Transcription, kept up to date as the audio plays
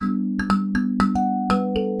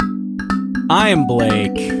I'm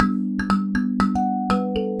Blake.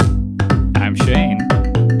 I'm Shane.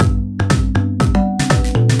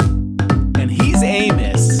 And he's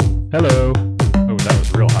Amos. Hello. Oh, that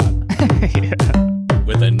was real hot. Yeah.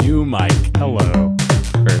 With a new mic. Hello.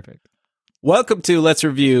 Perfect. Welcome to Let's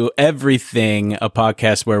Review Everything, a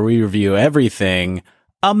podcast where we review everything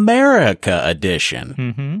America edition.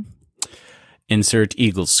 Mm-hmm. Insert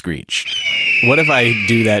Eagle Screech. What if I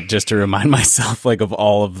do that just to remind myself, like, of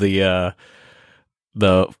all of the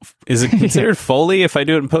is it considered Foley if I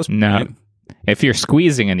do it in post? No. If you're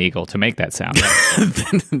squeezing an eagle to make that sound.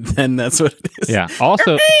 then that's what it is. Yeah.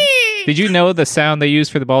 Also, did you know the sound they use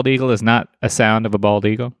for the bald eagle is not a sound of a bald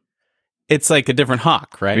eagle? It's like a different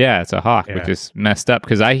hawk, right? Yeah, it's a hawk, which is messed up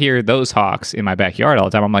because I hear those hawks in my backyard all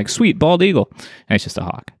the time. I'm like, sweet, bald eagle. And it's just a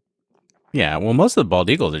hawk. Yeah, well, most of the bald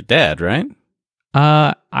eagles are dead, right?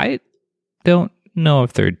 I don't know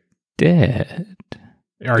if they're dead.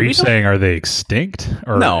 Are you saying are they extinct?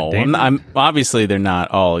 Or No, endangered? I'm obviously they're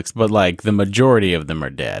not all, but like the majority of them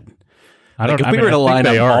are dead. I don't. Like, if I we mean, were to I think line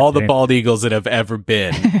up they are all the endangered. bald eagles that have ever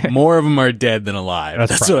been, more of them are dead than alive.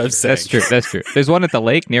 That's That's probably what I'm saying. That's true. That's true. There's one at the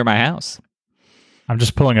lake near my house. I'm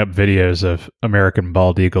just pulling up videos of American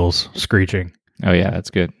bald eagles screeching. Oh, yeah,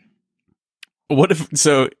 that's good. What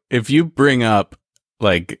if you bring up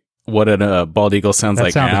like what a bald eagle sounds That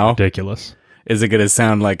like sounds now? ridiculous. Is it going to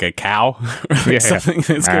sound like a cow or like Yeah. something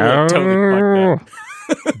that's going to totally fucked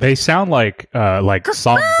up? They sound like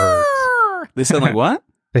songbirds. They sound like what?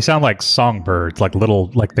 They sound like songbirds, like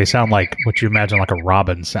little, like they sound like what you imagine like a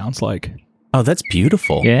robin sounds like. Oh, that's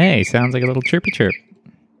beautiful. Yeah, he sounds like a little chirpy chirp.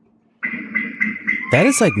 That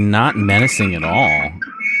is like not menacing at all.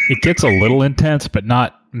 It gets a little intense, but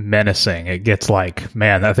not menacing. It gets like,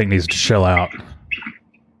 man, that thing needs to chill out.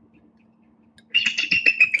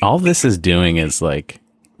 All this is doing is like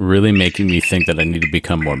really making me think that I need to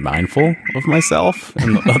become more mindful of myself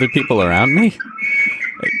and the other people around me.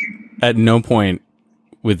 At no point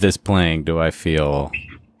with this playing do I feel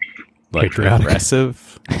like Patriotic.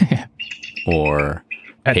 aggressive or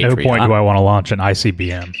At no point do I want to launch an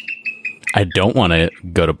ICBM. I don't want to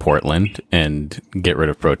go to Portland and get rid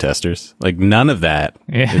of protesters. Like none of that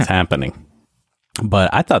is happening. But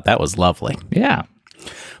I thought that was lovely. Yeah.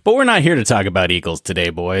 But we're not here to talk about eagles today,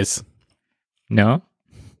 boys. No?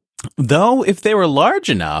 Though, if they were large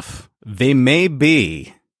enough, they may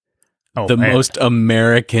be the Man. most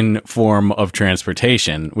American form of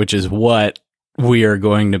transportation, which is what we are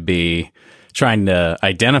going to be trying to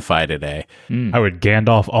identify today. I would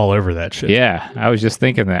Gandalf all over that shit. Yeah, I was just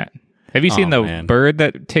thinking that. Have you seen the man. bird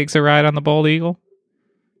that takes a ride on the bald eagle?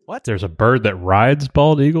 What? There's a bird that rides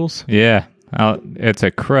bald eagles? Yeah. It's a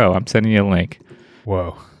crow. I'm sending you a link.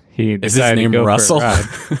 Whoa. He Is his decided to name go for a Russell? ride.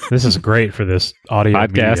 This is great for this audio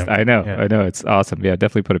Podcast. medium. I know. Yeah. I know. It's awesome. Yeah,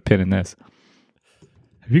 definitely put a pin in this.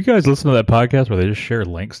 Have you guys listened to that podcast where they just share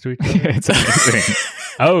links to each other? It's amazing.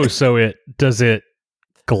 Oh, so does it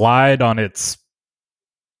glide on its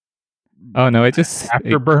Oh, no. It just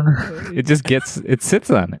afterburner? it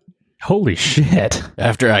sits on it. Holy shit.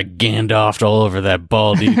 After I Gandalfed all over that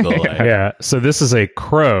bald eagle. Yeah, so this is a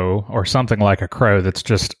crow or something like a crow that's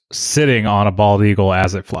just sitting on a bald eagle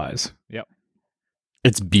as it flies.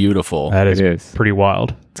 It's beautiful. That It is. pretty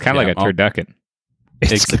wild. It's kind of Yeah, like a turducken.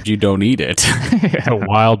 It's Except you don't eat it. a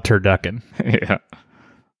wild turducken. Yeah.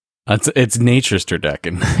 It's nature's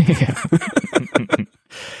turducken.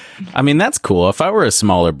 I mean, that's cool. If I were a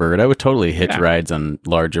smaller bird, I would totally hitch rides on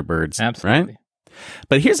larger birds. Absolutely. Right?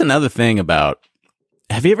 But here's another thing about,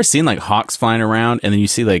 have you ever seen like hawks flying around and then you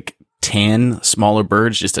see like 10 smaller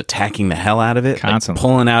birds just attacking the hell out of it? Constantly. Like,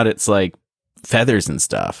 pulling out its like feathers and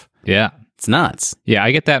stuff. Yeah. It's nuts. Yeah,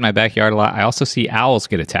 I get that in my backyard a lot. I also see owls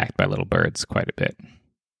get attacked by little birds quite a bit.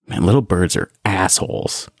 Man, little birds are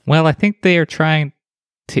assholes. Well, I think they are trying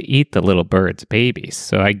to eat the little birds' babies,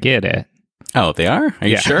 so I get it. Oh, they are? Are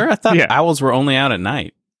you Yeah. sure? I thought Yeah. owls were only out at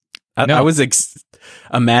night. No. I was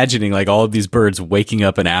imagining like all of these birds waking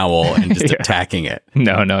up an owl and just Yeah. attacking it.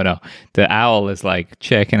 No. The owl is like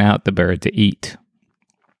checking out the bird to eat.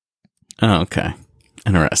 Oh, okay.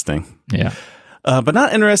 Interesting. Yeah. But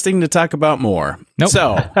not interesting to talk about more. Nope.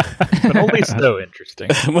 So, But only so interesting.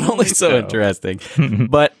 but only so interesting.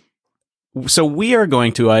 But so we are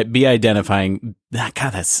going to be identifying.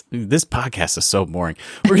 God, this podcast is so boring.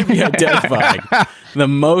 We're going to be identifying the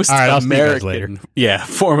most All right, I'll see you guys American, later.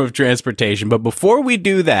 form of transportation. But before we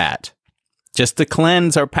do that, just to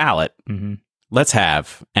cleanse our palate, Mhm. let's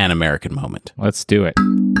have an American moment. Let's do it.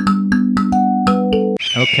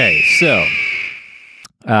 Okay, so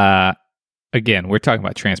again, we're talking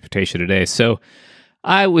about transportation today. So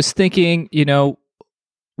I was thinking,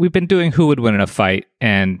 we've been doing who would win in a fight,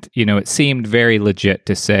 and it seemed very legit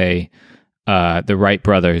to say the Wright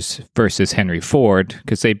brothers versus Henry Ford,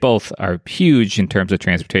 because they both are huge in terms of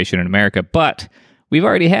transportation in America. But we've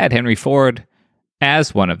already had Henry Ford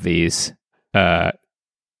as one of these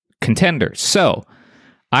contenders. So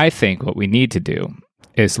I think what we need to do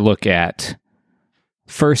is look at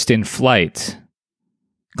first in flight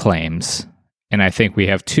claims. And I think we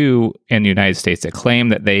have two in the United States that claim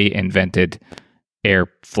that they invented air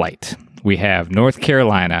flight. We have North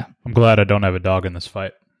Carolina. I'm glad I don't have a dog in this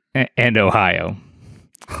fight. And Ohio.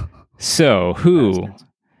 So who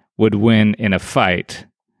would win in a fight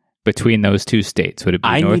between those two states? Would it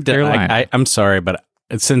be North Carolina? I'm sorry, but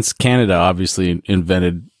since Canada obviously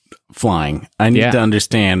invented flying, I need to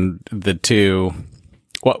understand the two.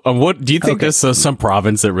 What do you think? There's some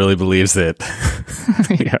province that really believes that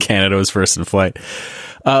Canada was first in flight?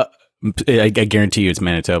 I guarantee you, it's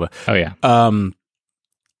Manitoba. Oh yeah.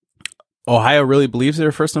 Ohio really believes they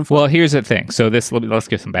were first in flight. Well, here's the thing. So let's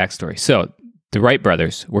give some backstory. So the Wright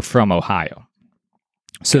brothers were from Ohio.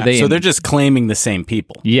 So they're just claiming the same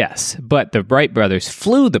people. Yes, but the Wright brothers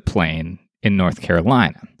flew the plane in North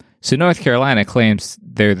Carolina. So North Carolina claims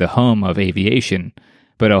they're the home of aviation,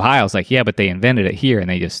 but Ohio's like, yeah, but they invented it here and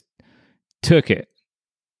they just took it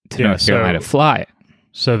to North Carolina to fly it.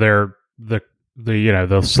 So they're the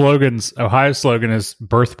slogans. Ohio's slogan is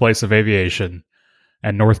birthplace of aviation,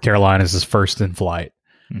 and North Carolina's is first in flight.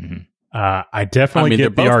 Mm-hmm. I definitely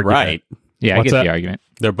get the argument. Right. Yeah, I get the argument.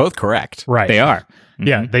 They're both correct. Right. They are. Mm-hmm.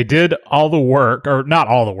 Yeah, they did all the work, or not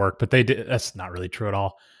all the work, but they did. That's not really true at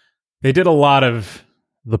all. They did a lot of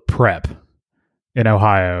the prep in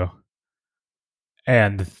Ohio,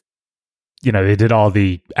 and they did all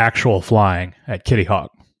the actual flying at Kitty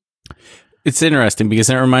Hawk. It's interesting because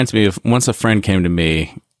it reminds me of once a friend came to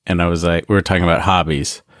me and I was like, we were talking about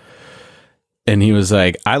hobbies, and he was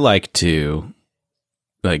like, I like to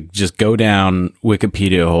just go down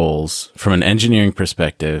Wikipedia holes from an engineering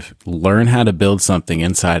perspective, learn how to build something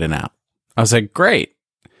inside and out. I was like, great.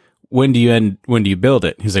 When do you build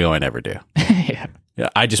it? He's like, oh, I never do. Yeah,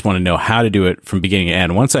 I just want to know how to do it from beginning to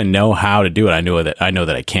end. Once I know how to do it, I know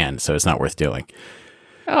that I can, so it's not worth doing.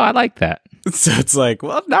 Oh, I like that. So it's like,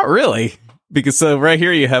 well, not really. Because so right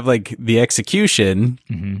here you have like the execution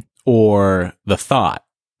or the thought.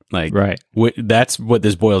 Like, right. That's what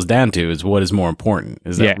this boils down to, is what is more important.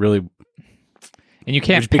 Is that really? And you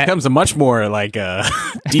can't. Which becomes a much more like a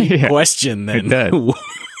deep question than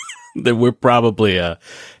that we're probably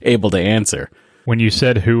able to answer. When you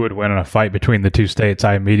said who would win in a fight between the two states,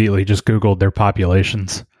 I immediately just Googled their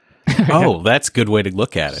populations. Oh, that's a good way to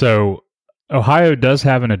look at it. So Ohio does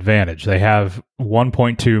have an advantage. They have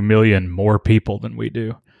 1.2 million more people than we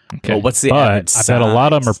do. Okay. Well, what's the average size? I bet a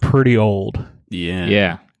lot of them are pretty old. Yeah.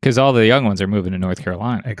 Yeah. Because all the young ones are moving to North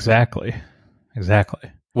Carolina. Exactly.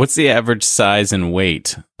 What's the average size and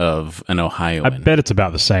weight of an Ohioan? I bet it's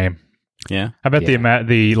about the same. Yeah. I bet the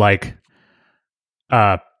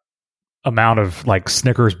amount of like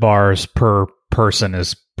Snickers bars per person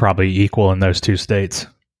is probably equal in those two states.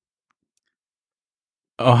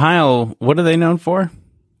 Ohio, what are they known for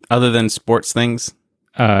other than sports things?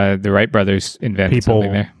 The Wright brothers invented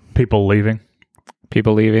something there. People leaving.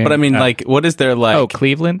 But I mean, what is their like? Oh,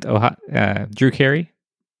 Cleveland, Ohio, Drew Carey.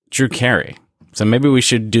 So maybe we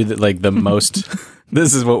should do the most.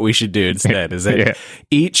 This is what we should do instead. Is that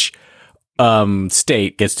each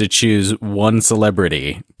state gets to choose one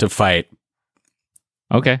celebrity to fight.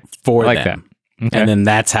 Okay, for I like them, that. Okay. And then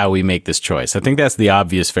that's how we make this choice. I think that's the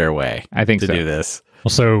obvious fair way. I think to do this.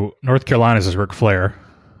 Well, so North Carolina's is Ric Flair.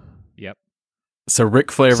 Yep. So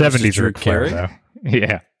Ric Flair versus 70s Drew Ric Flair, Carey? Though.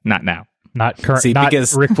 Yeah, not now. Not current. Not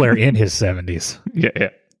because Ric Flair in his 70s.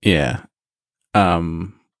 Yeah.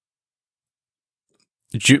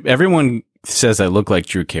 Everyone says I look like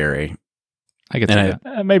Drew Carey. I get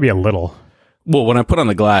that. Maybe a little. Well, when I put on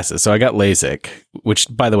the glasses, so I got LASIK, which,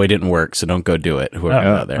 by the way, didn't work, so don't go do it. Whoever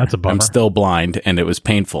out there. That's a bummer. I'm still blind, and it was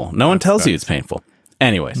painful. No one tells you it's painful.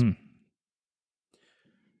 Anyways.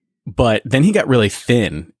 But then he got really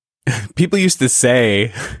thin. People used to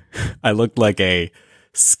say I looked like a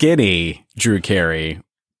skinny Drew Carey,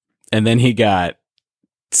 and then he got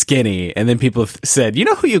skinny, and then people said, you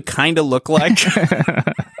know who you kind of look like?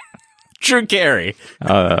 Drew Carey.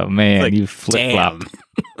 Oh, man, you flip-flopped.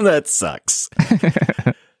 That sucks.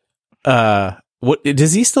 What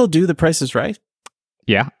does he still do? The Price is Right?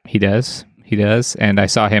 Yeah, he does. And I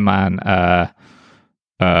saw him on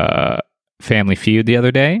Family Feud the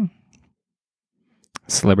other day.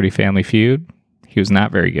 Celebrity Family Feud. He was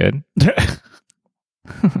not very good.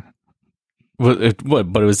 But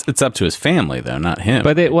it's up to his family though, not him.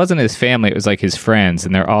 But it wasn't his family; it was like his friends,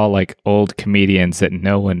 and they're all like old comedians that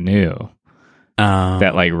no one knew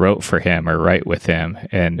that like wrote for him or write with him.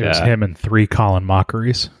 And it was him and 3 Colin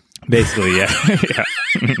Mockeries, basically. Yeah,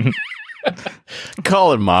 yeah.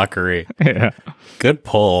 Colin Mockery. Yeah, good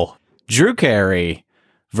pull. Drew Carey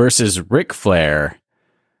versus Ric Flair.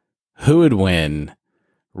 Who would win?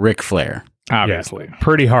 Ric Flair, obviously. Yeah,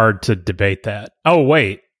 pretty hard to debate that. Oh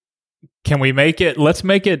wait. Can we make it? Let's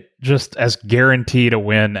make it just as guaranteed a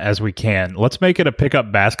win as we can. Let's make it a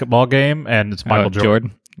pickup basketball game, and it's Michael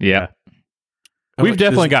Jordan. Yeah. We've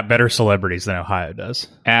definitely got better celebrities than Ohio does.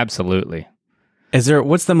 Absolutely.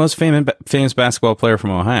 What's the most famous basketball player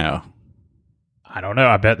from Ohio? I don't know.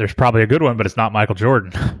 I bet there's probably a good one, but it's not Michael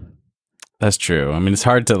Jordan. That's true. I mean, it's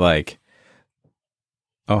hard to like.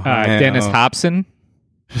 Dennis Hobson,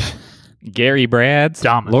 Gary Brads,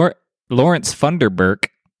 Lawrence Funderburk.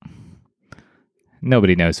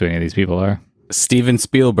 Nobody knows who any of these people are. Steven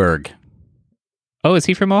Spielberg. Oh, is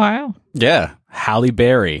he from Ohio? Yeah. Halle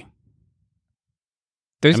Berry.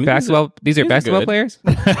 Basketball. These are basketball players?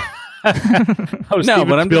 No,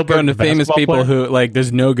 but I'm just going to famous people who like.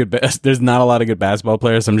 There's no good. There's not a lot of good basketball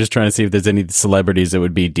players. I'm just trying to see if there's any celebrities that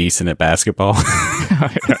would be decent at basketball.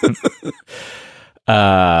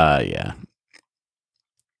 Yeah.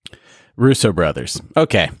 Russo brothers.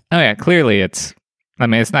 Okay. Oh yeah. Clearly, it's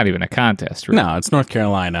not even a contest. Really. No, it's North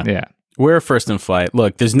Carolina. Yeah. We're first in flight.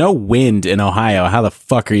 Look, there's no wind in Ohio. How the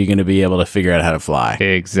fuck are you going to be able to figure out how to fly?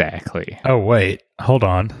 Exactly. Oh wait, hold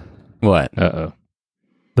on. What? Uh-oh.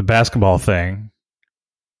 The basketball thing.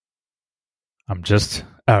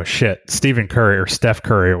 Oh shit. Stephen Curry or Steph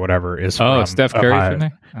Curry or whatever is from Steph Curry Ohio. from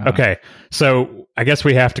there? Oh. Okay. So I guess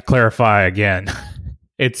we have to clarify again.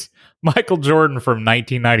 It's Michael Jordan from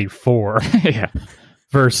 1994 yeah.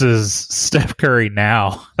 versus Steph Curry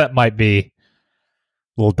now. That might be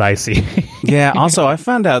a little dicey. Yeah. Also, I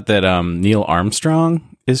found out that Neil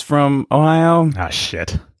Armstrong is from Ohio. Ah,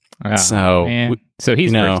 shit. Oh, so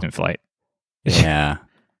he's first in flight. Yeah.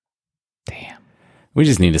 Damn. We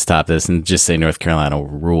just need to stop this and just say North Carolina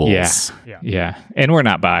rules. Yeah. And we're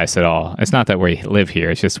not biased at all. It's not that we live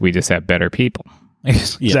here. It's just we just have better people.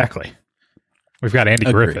 Exactly. Yeah. We've got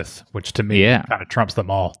Andy Griffith, which to me kind of trumps them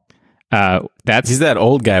all. He's that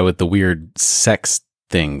old guy with the weird sex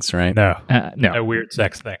things, right? No. No weird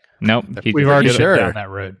sex thing. Nope. We've already been down that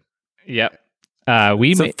road. Yep.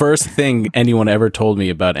 It's the first thing anyone ever told me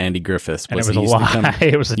about Andy Griffiths. And it was a lie.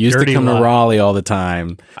 It was a used dirty to come lie. to Raleigh all the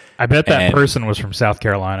time. I bet that person was from South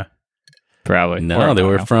Carolina. Probably. No, they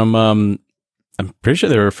were from, I'm pretty sure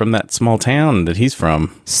they were from that small town that he's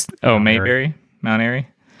from. Mayberry? Mount Airy?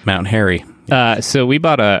 Mount Harry. So we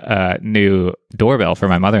bought a new doorbell for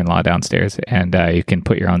my mother-in-law downstairs, and you can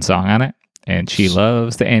put your own song on it. And she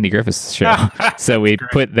loves the Andy Griffith Show. So we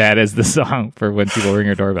put that as the song for when people ring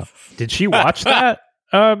her doorbell. Did she watch that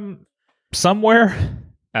somewhere?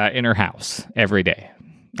 In her house every day.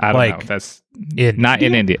 I don't know. That's not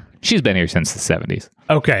in India. She's been here since the 70s.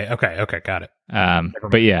 Okay, got it.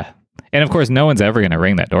 But yeah. And of course, no one's ever going to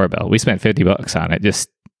ring that doorbell. We spent $50 on it just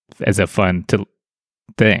as a fun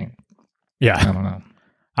thing. Yeah. I don't know.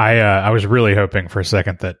 I was really hoping for a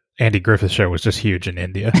second that Andy Griffith Show was just huge in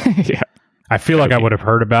India. Yeah. I feel like I would have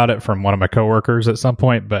heard about it from one of my coworkers at some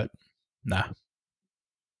point, but nah.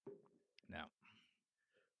 No.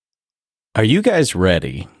 Are you guys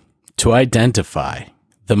ready to identify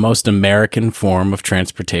the most American form of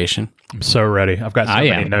transportation? I'm so ready. I've got so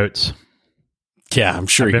many notes. Yeah, I'm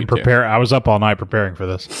sure I've been I was up all night preparing for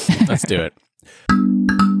this. Let's do it.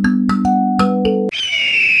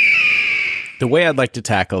 The way I'd like to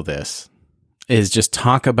tackle this is just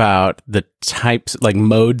talk about the types, like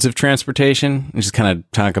modes of transportation, and just kind of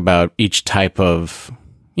talk about each type of,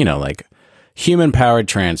 like human-powered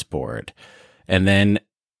transport, and then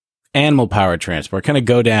animal-powered transport. Kind of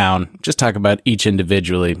go down, just talk about each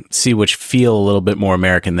individually, see which feel a little bit more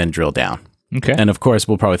American, then drill down. Okay. And of course,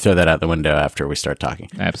 we'll probably throw that out the window after we start talking.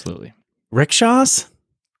 Absolutely. Rickshaws?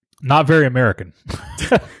 Not very American.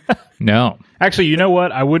 No. Actually, you know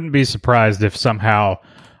what? I wouldn't be surprised if somehow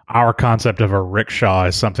our concept of a rickshaw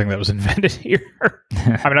is something that was invented here.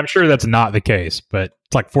 I mean, I'm sure that's not the case, but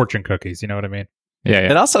it's like fortune cookies. You know what I mean? Yeah.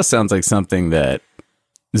 It also sounds like something that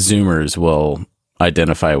Zoomers will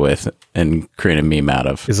identify with and create a meme out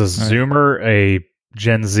of. Is a Zoomer a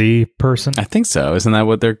Gen Z person? I think so. Isn't that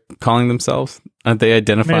what they're calling themselves? Aren't they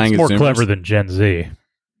identifying it's more as Zoomers? Clever than Gen Z.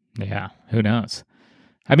 Yeah. Who knows?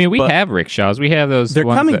 I mean, we have rickshaws. We have those. They're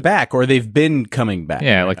coming back, or they've been coming back.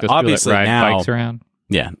 Yeah, like those obviously people that ride now, bikes around.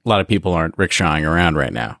 Yeah, a lot of people aren't rickshawing around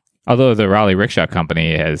right now. Although the Raleigh Rickshaw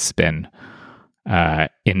Company has been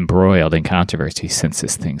embroiled in controversy since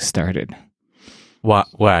this thing started.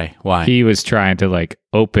 Why? He was trying to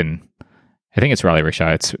open. I think it's Raleigh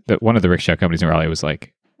Rickshaw. It's one of the rickshaw companies in Raleigh was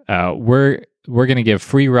like, we're going to give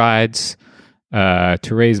free rides to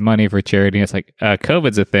raise money for charity. And it's like,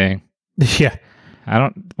 COVID's a thing. Yeah. I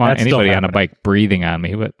don't want anybody on a bike breathing on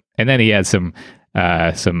me. And then he had some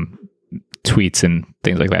tweets and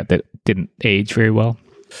things like that didn't age very well.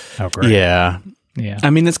 Oh, great. Yeah. I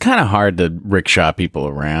mean, it's kind of hard to rickshaw people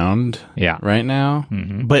around right now.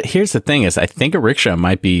 Mm-hmm. But here's the thing is I think a rickshaw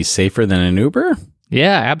might be safer than an Uber.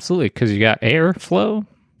 Yeah, absolutely. Because you got airflow.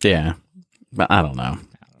 Yeah. But I don't know.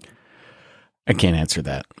 I can't answer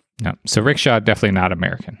that. No. So rickshaw, definitely not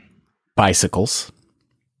American. Bicycles.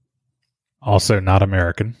 Also not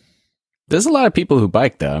American. There's a lot of people who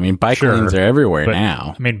bike, though. I mean, bike lanes are everywhere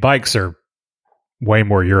now. I mean, bikes are way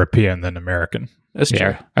more European than American. That's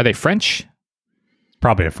true. Are they French?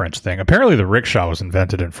 Probably a French thing. Apparently the rickshaw was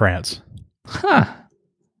invented in France. Huh.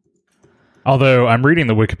 Although I'm reading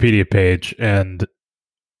the Wikipedia page and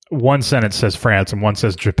one sentence says France and one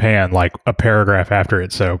says Japan, like a paragraph after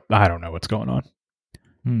it. So I don't know what's going on.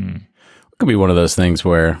 It could be one of those things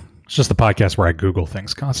where... It's just the podcast where I Google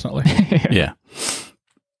things constantly. Yeah.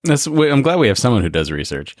 I'm glad we have someone who does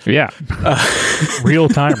research. Yeah.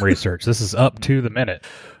 Real-time research. This is up to the minute.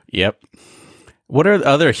 Yep. What are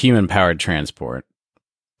other human-powered transport?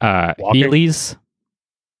 Heelys.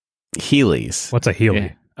 Heelys. What's a Heely?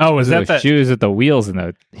 Yeah. Oh, is that the shoes with the wheels and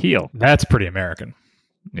the heel? That's pretty American.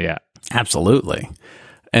 Yeah. Absolutely.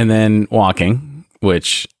 And then walking,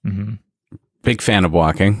 which big fan of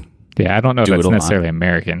walking. Yeah, I don't know if that's necessarily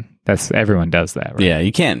American. Everyone does that, right? Yeah,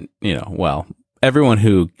 you can't, everyone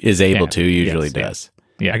who is able to usually does.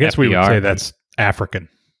 Yeah, I guess we would say that's African.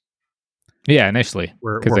 Yeah, initially.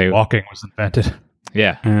 Where walking was invented.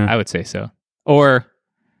 Yeah, I would say so. Or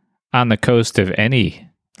on the coast of any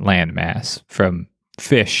landmass from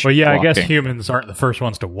fish. Well, yeah, walking. I guess humans aren't the first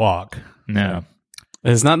ones to walk. No.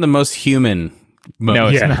 It's not the most human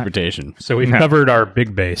mode of transportation. So we've covered our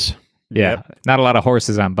big base. Yeah, not a lot of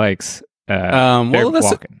horses on bikes.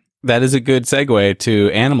 Walking. That is a good segue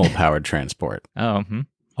to animal-powered transport.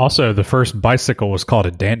 Also, the first bicycle was called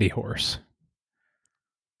a dandy horse.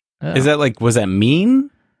 Oh. Is that was that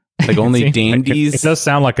mean? Like only dandies? It does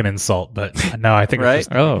sound like an insult, but no, I think right? It's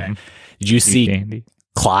just Did you see dandy.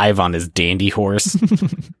 Clive on his dandy horse?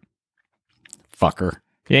 Fucker.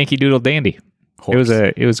 Yankee Doodle Dandy. Horse.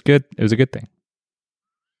 It was good. It was a good thing.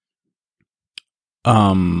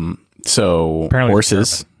 So apparently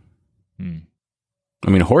horses. I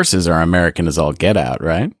mean, horses are American as all get out,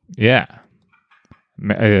 right? Yeah.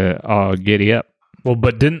 All giddy up. Well,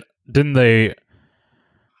 but didn't they?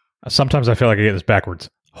 Sometimes I feel like I get this backwards.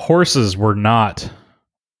 Horses were not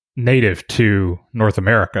native to North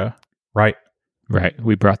America, right? Right.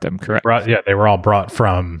 We brought them, correct? Yeah, they were all brought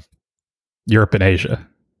from Europe and Asia.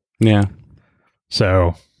 Yeah.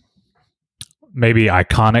 So maybe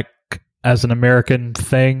iconic as an American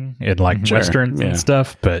thing in Westerns and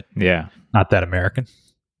stuff, but not that American.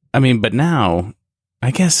 I mean, but now,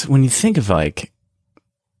 I guess when you think of I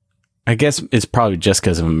guess it's probably just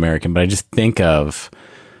because I'm American, but I just think of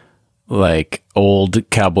old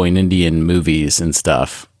cowboy and Indian movies and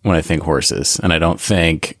stuff when I think horses, and I don't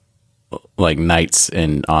think knights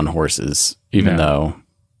on horses, even though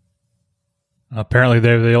apparently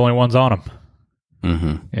they're the only ones on them.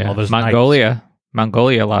 Mm-hmm. Yeah, all those Mongolia,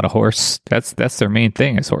 a lot of horse. That's their main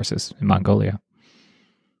thing is horses in Mongolia.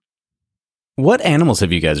 What animals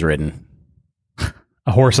have you guys ridden?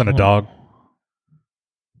 A horse and a dog.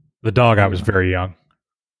 The dog, I was very young.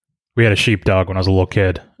 We had a sheepdog when I was a little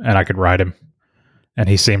kid, and I could ride him, and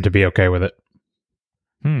he seemed to be okay with it.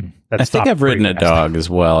 I think I've ridden a dog as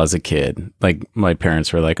well as a kid. My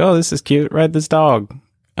parents were like, "Oh, this is cute. Ride this dog."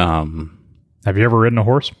 Have you ever ridden a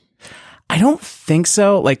horse? I don't think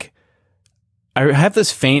so. I have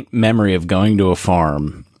this faint memory of going to a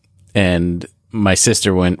farm, and my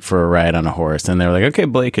sister went for a ride on a horse, and they were like, "Okay,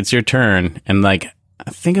 Blake, it's your turn." And I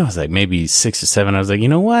think I was maybe 6 or 7. I was like, you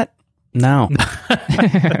know what? No,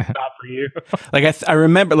 not for you. I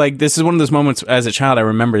remember this is one of those moments as a child. I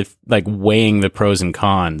remember weighing the pros and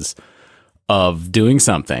cons of doing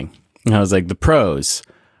something. And I was like, the pros,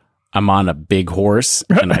 I'm on a big horse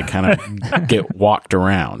and I kind of get walked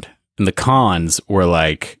around. And the cons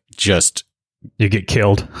were just you get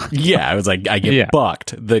killed. Yeah, I was I get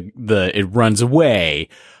bucked. It runs away.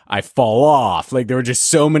 I fall off. There were just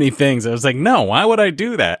so many things. I was like, no, why would I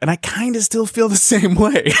do that? And I kind of still feel the same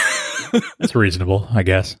way. That's reasonable, I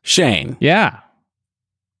guess. Shane. Yeah.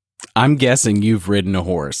 I'm guessing you've ridden a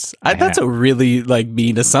horse. That's a really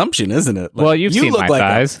mean assumption, isn't it? Well, you've seen my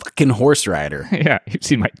thighs. A fucking horse rider. Yeah, you've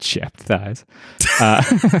seen my chapped thighs.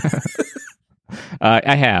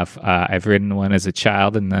 I have. I've ridden one as a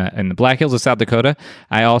child in the Black Hills of South Dakota.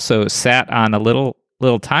 I also sat on a little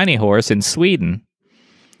tiny horse in Sweden.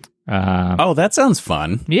 That sounds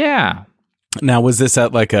fun. Yeah. Now, was this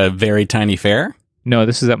at a very tiny fair? No,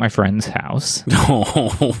 this is at my friend's house. Oh,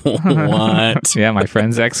 what? Yeah, my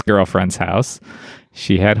friend's ex-girlfriend's house.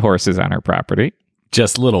 She had horses on her property.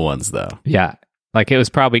 Just little ones, though. Yeah. It was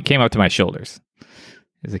probably came up to my shoulders.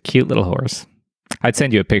 It was a cute little horse. I'd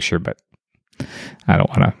send you a picture, but I don't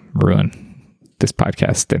want to ruin this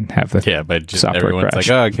podcast and have the but just software everyone's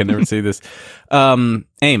crash. I can never see this.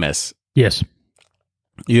 Amos. Yes.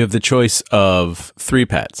 You have the choice of 3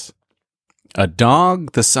 pets. A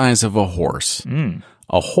dog the size of a horse,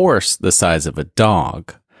 a horse the size of a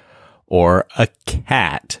dog, or a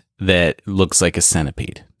cat that looks like a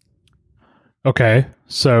centipede. Okay,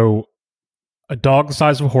 so a dog the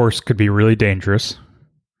size of a horse could be really dangerous.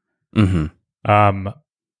 Mm-hmm.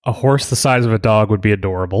 A horse the size of a dog would be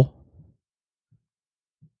adorable.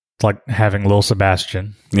 It's like having Lil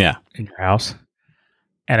Sebastian in your house.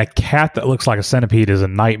 And a cat that looks like a centipede is a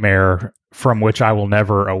nightmare from which I will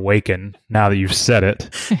never awaken now that you've said it.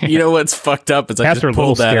 You know what's fucked up is I just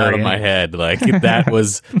pulled that out of my head.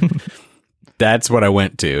 That's what I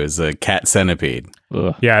went to, is a cat centipede.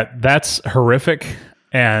 Ugh. Yeah, that's horrific,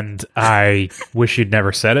 and I wish you'd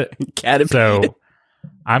never said it. Catipede. So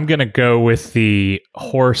I'm going to go with the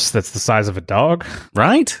horse that's the size of a dog.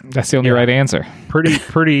 Right? That's the only right answer.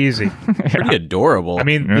 Pretty easy. Pretty adorable. I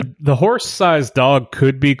mean, the horse-sized dog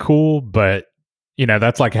could be cool, but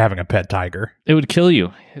that's like having a pet tiger. It would kill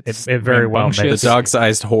you. It very well may. The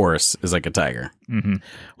dog-sized horse is like a tiger. Mm-hmm.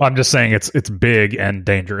 Well, I'm just saying it's big and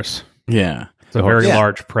dangerous. Yeah. It's a very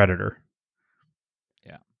large predator.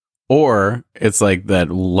 Yeah. Or it's like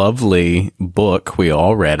that lovely book we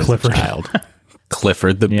all read Clifford. as a child.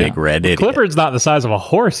 Clifford the Big Red Idiot. Clifford's not the size of a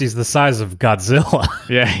horse. He's the size of Godzilla.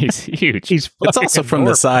 Yeah, he's huge. It's also from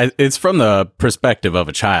the size. It's from the perspective of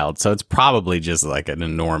a child, so it's probably just like an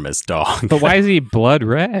enormous dog. But why is he blood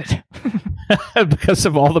red? Because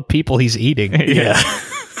of all the people he's eating. Yeah.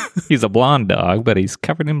 He's a blonde dog, but he's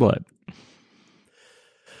covered in blood.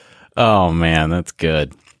 Oh, man, that's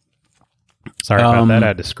good. Sorry about that. I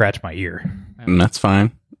had to scratch my ear. That's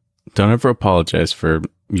fine. Don't ever apologize for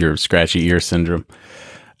your scratchy ear syndrome.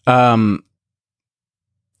 What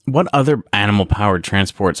other animal-powered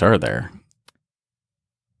transports are there?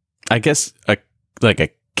 I guess a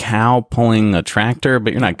cow pulling a tractor,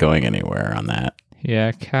 but you're not going anywhere on that.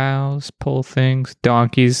 Yeah, cows pull things,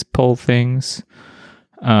 donkeys pull things.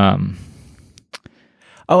 I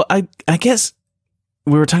guess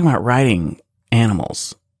we were talking about riding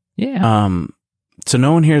animals. Yeah. So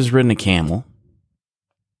no one here has ridden a camel.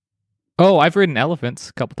 Oh, I've ridden elephants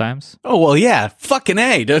a couple times. Oh, well, yeah. Fucking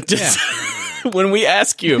A. When we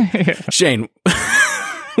ask you, Shane,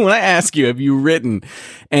 when I ask you, have you ridden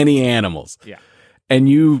any animals? Yeah. And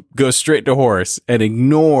you go straight to horse and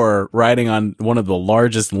ignore riding on one of the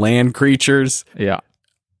largest land creatures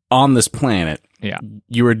on this planet. Yeah.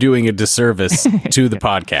 You are doing a disservice to the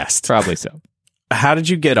podcast. Probably so. How did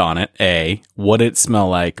you get on it? A, what did it smell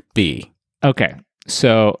like? B. Okay.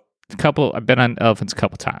 So I've been on elephants a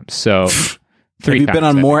couple times. So 3 times. Have you been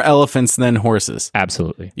on more elephants than horses?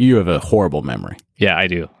 Absolutely. You have a horrible memory. Yeah, I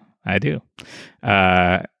do.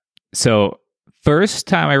 So first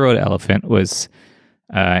time I rode an elephant was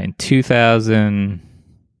in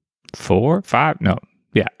 2004,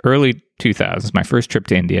 early 2000s. My first trip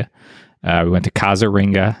to India. We went to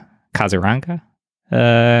Kaziranga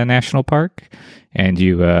National Park, and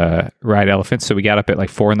you ride elephants. So we got up at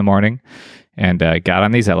 4 a.m. and got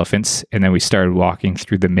on these elephants, and then we started walking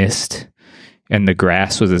through the mist, and the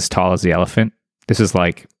grass was as tall as the elephant. This is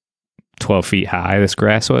 12 feet high, this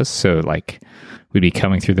grass was. So we'd be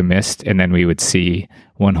coming through the mist, and then we would see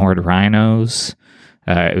one-horned rhinos.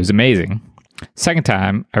 It was amazing. Second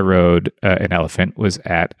time I rode an elephant was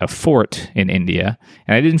at a fort in India,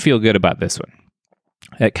 and I didn't feel good about this one.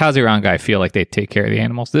 At Kaziranga, I feel like they take care of the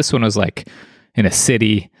animals. This one was in a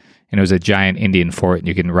city, and it was a giant Indian fort, and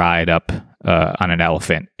you can ride up on an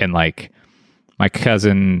elephant. And my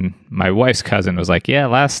wife's cousin was like, yeah,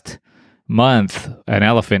 last month an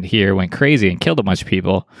elephant here went crazy and killed a bunch of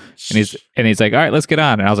people. And he's like, all right, let's get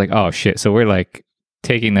on. And I was like, oh shit. So we're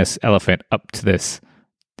taking this elephant up to this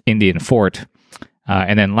Indian fort.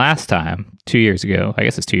 And then last time, 2 years ago, I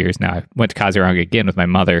guess it's 2 years now, I went to Kaziranga again with my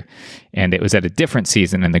mother, and it was at a different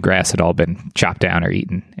season, and the grass had all been chopped down or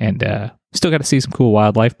eaten. And still got to see some cool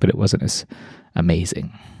wildlife, but it wasn't as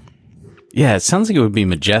amazing. Yeah, it sounds like it would be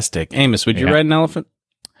majestic. Amos, would you ride an elephant?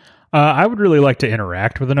 I would really like to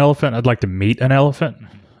interact with an elephant. I'd like to meet an elephant.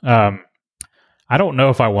 I don't know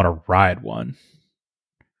if I want to ride one.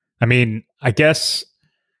 I mean, I guess...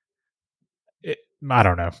 I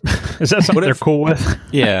don't know. Is that something they're cool with?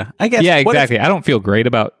 Yeah, I guess. Yeah, exactly. I don't feel great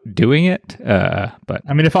about doing it, but...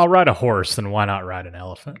 I mean, if I'll ride a horse, then why not ride an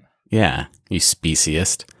elephant? Yeah, you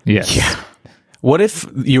speciest. Yes. Yeah. What if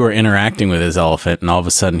you were interacting with his elephant and all of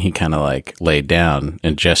a sudden he kind of like laid down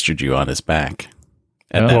and gestured you on his back?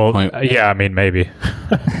 At that point? Yeah, I mean, maybe.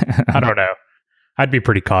 I don't know. I'd be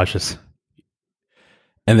pretty cautious.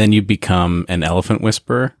 And then you become an elephant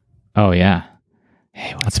whisperer? Oh, yeah.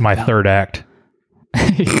 Hey, that's my third act. Are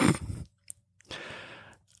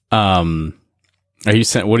you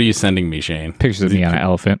what are you sending me, Shane? Pictures of me on an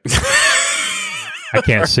elephant. I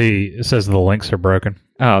can't see. It says the links are broken.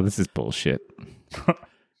 Oh, this is bullshit.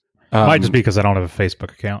 Might just be because I don't have a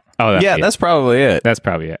Facebook account. Oh, that's probably it. That's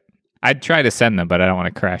probably it. I'd try to send them, but I don't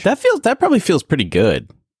want to crash. That probably feels pretty good.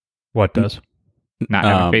 What does? Not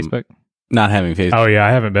having Facebook? Not having Facebook. Oh yeah,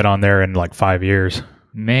 I haven't been on there in like 5 years.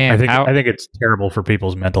 Man, I think it's terrible for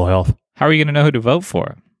people's mental health. How are you going to know who to vote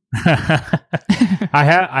for?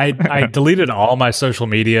 I deleted all my social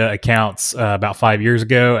media accounts about 5 years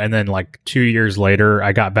ago, and then like 2 years later,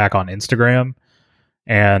 I got back on Instagram,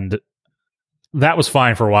 and that was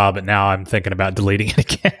fine for a while. But now I'm thinking about deleting it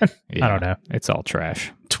again. Yeah, I don't know. It's all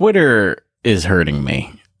trash. Twitter is hurting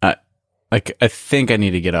me. I think I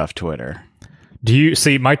need to get off Twitter. Do you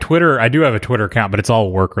see my Twitter? I do have a Twitter account, but it's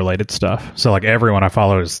all work related stuff. So like everyone I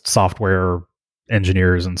follow is software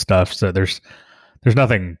engineers and stuff. So there's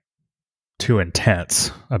nothing too intense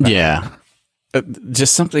about it.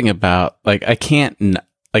 Just something about like I can't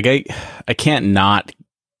not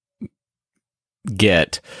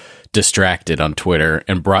get distracted on Twitter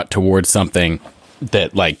and brought towards something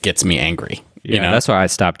that like gets me angry. Yeah, you know? That's why I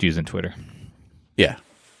stopped using Twitter. Yeah.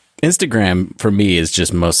 Instagram for me is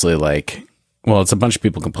just mostly like, well, it's a bunch of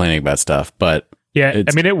people complaining about stuff, but yeah,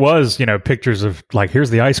 I mean, it was, pictures of like,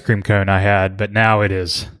 here's the ice cream cone I had, but now it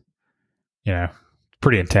is,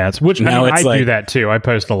 pretty intense, which now I do that too. I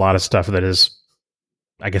post a lot of stuff that is,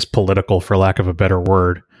 I guess, political for lack of a better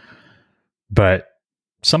word, but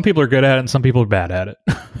some people are good at it and some people are bad at it.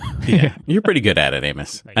 Yeah, you're pretty good at it,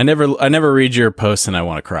 Amos. I never read your posts and I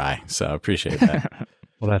want to cry, so I appreciate that.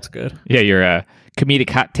 Well, that's good. Yeah, your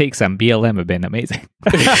comedic hot takes on BLM have been amazing.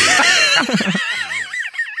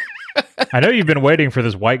 I know you've been waiting for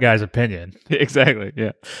this white guy's opinion. Exactly,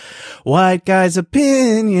 yeah. White guy's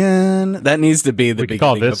opinion. That needs to be the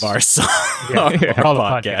beginning of our song. Yeah,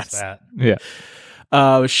 our podcast. That.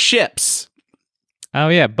 Yeah. Ships. Oh,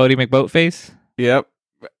 yeah. Boaty McBoatface. Yep.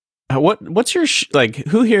 What's your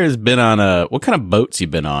who here has been on what kind of boats you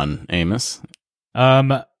been on, Amos?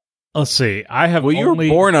 Let's see. I have. Well, you were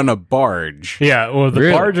born on a barge. Yeah. Well,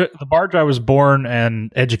 the barge I was born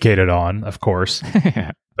and educated on, of course.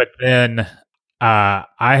 But then I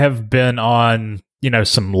have been on,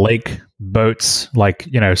 some lake boats, like,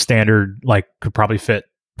 standard, like could probably fit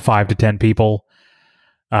 5 to 10 people.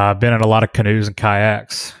 Been in a lot of canoes and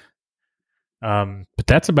kayaks. But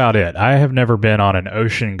that's about it. I have never been on an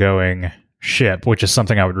ocean going ship, which is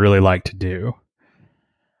something I would really like to do.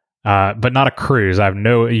 But not a cruise.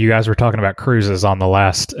 You guys were talking about cruises on the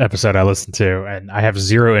last episode I listened to, and I have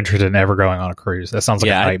zero interest in ever going on a cruise. That sounds like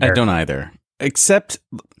a nightmare. I don't either. Except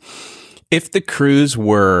if the cruise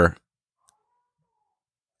were,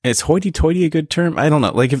 is hoity-toity a good term? I don't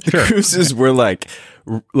know. Like if the cruises were like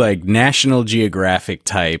National Geographic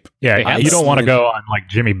type. Yeah, you don't want to go on like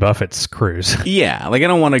Jimmy Buffett's cruise. Yeah, like I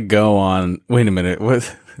don't want to go on. Wait a minute.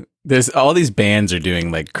 There's all these bands are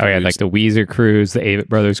doing like cruise. Oh yeah, like the Weezer cruise, the Avett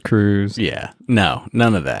Brothers cruise. Yeah, no,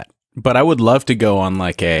 none of that. But I would love to go on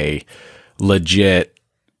like a legit,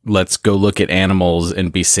 let's go look at animals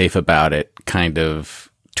and be safe about it kind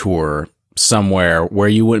of tour somewhere where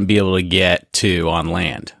you wouldn't be able to get to on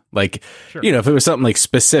land. Like, if it was something like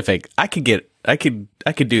specific, I could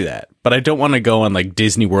do that. But I don't want to go on like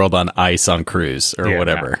Disney World on ice on cruise or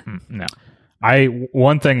whatever. No.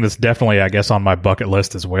 One thing that's definitely, I guess, on my bucket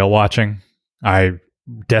list is whale watching. I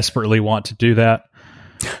desperately want to do that.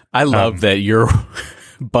 I love that your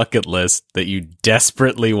bucket list that you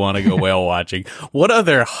desperately want to go whale watching. What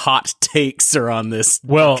other hot takes are on this?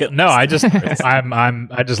 Well, no, I just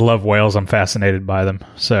I just love whales. I'm fascinated by them,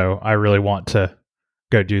 so I really want to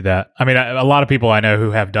go do that. I mean, a lot of people I know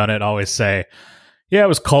who have done it always say, "Yeah, it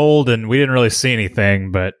was cold and we didn't really see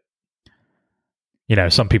anything," but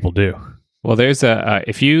some people do. Well, there's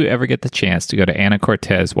if you ever get the chance to go to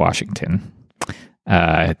Anacortes, Washington,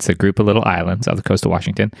 It's a group of little islands off the coast of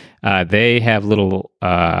Washington. They have little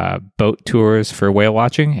boat tours for whale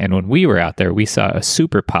watching. And when we were out there, we saw a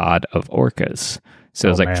super pod of orcas. So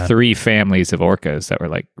it was like 3 families of orcas that were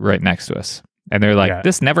like right next to us. And they're like,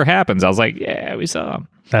 this never happens. I was like, yeah, we saw them.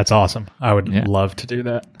 That's awesome. I would love to do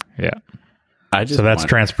that. Yeah. So that's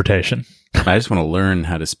transportation. I just want to learn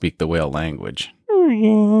how to speak the whale language.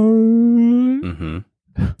 Mm-hmm.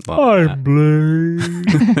 I'm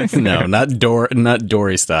Blake. No, not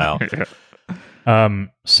Dory style.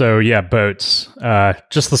 So yeah, boats.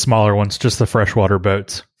 Just the smaller ones, just the freshwater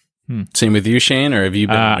boats. Same with you, Shane, or have you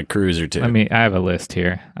been on a cruise or two? I have a list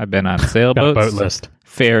here. I've been on sailboats, boat list,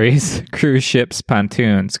 ferries, cruise ships,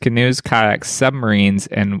 pontoons, canoes, kayaks, submarines,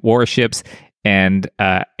 and warships, and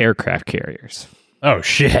aircraft carriers. Oh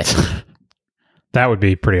shit, that would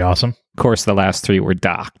be pretty awesome. Of course, the last 3 were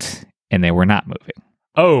docked, and they were not moving.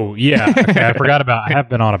 Oh yeah, okay, I forgot about. I have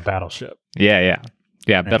been on a battleship. Yeah.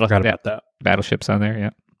 Forgot about that. Battleships on there.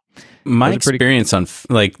 Yeah. My experience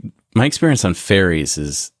on ferries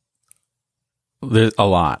is there's a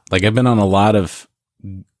lot. Like I've been on a lot of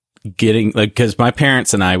because my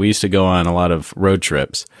parents and we used to go on a lot of road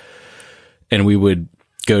trips, and we would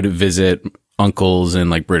go to visit uncles in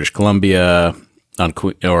like British Columbia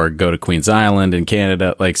or go to Queens Island in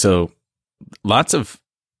Canada. Like, so lots of,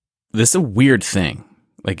 this is a weird thing.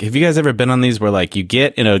 Like, have you guys ever been on these where like you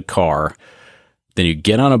get in a car, then you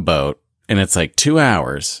get on a boat and it's like 2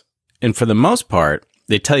 hours. And for the most part,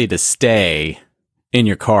 they tell you to stay in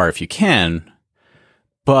your car if you can,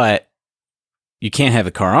 but you can't have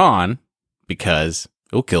the car on because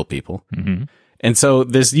it'll kill people. Mm-hmm. And so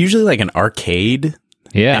there's usually like an arcade.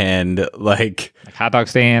 Yeah. And like hot dog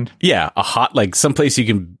stand. Yeah. Like someplace you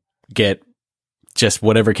can get just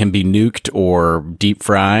whatever can be nuked or deep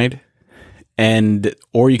fried.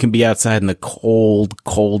 Or you can be outside in the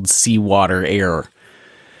cold seawater air.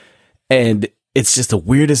 And it's just the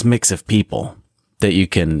weirdest mix of people that you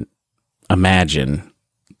can imagine.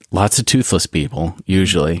 Lots of toothless people,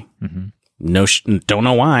 usually. Mm-hmm. Don't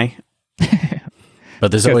know why.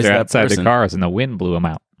 But there's always that outside person. the cars and the wind blew them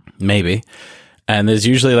out. Maybe. And there's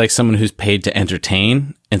usually like someone who's paid to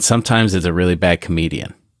entertain, and sometimes it's a really bad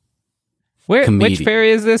comedian. Which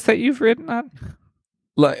ferry is this that you've ridden on?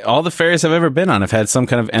 Like all the ferries I've ever been on have had some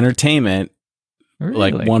kind of entertainment.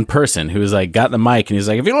 Really? Like one person who's like got the mic and he's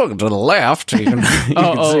like, if you look to the left, you can, see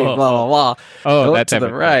blah blah blah. Oh, that's to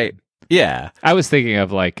the right. Yeah, I was thinking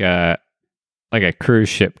of like a cruise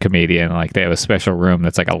ship comedian. Like they have a special room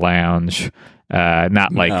that's like a lounge,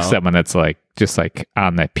 not like someone that's like just like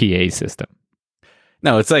on the PA system.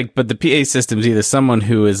 No, it's like, but the PA system's either someone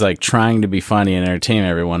who is like trying to be funny and entertain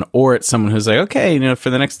everyone, or it's someone who's like, okay, for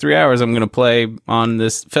the next 3 hours, I'm going to play on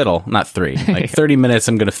this fiddle. Not 3, like 30 minutes,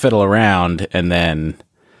 I'm going to fiddle around, and then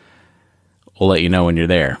we'll let you know when you're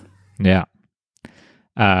there. Yeah.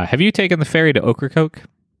 Have you taken the ferry to Ocracoke?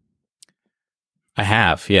 I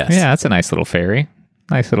have, yes. Yeah, that's a nice little ferry.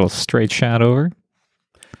 Nice little straight shot over.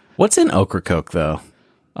 What's in Ocracoke, though?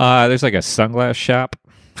 There's like a sunglass shop.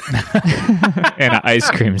 And an ice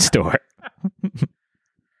cream store.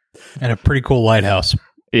 And a pretty cool lighthouse.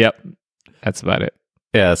 Yep. That's about it.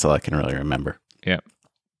 Yeah, that's all I can really remember. Yep.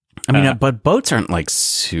 I mean, but boats aren't like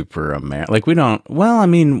super American. Like we don't,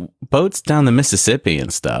 boats down the Mississippi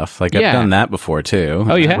and stuff. Like I've done that before too.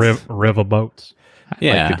 Oh, you have? River boats. I'd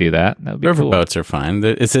like to do that. That would be river cool. boats are fine.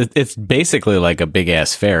 It's basically like a big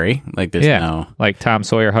ass ferry. Like there's no like Tom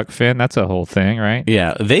Sawyer, Huck Finn. That's a whole thing, right?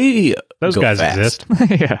 Yeah, those guys fast. exist.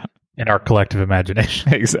 Yeah, in our collective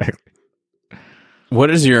imagination. Exactly. What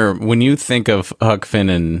is when you think of Huck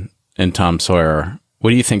Finn and Tom Sawyer?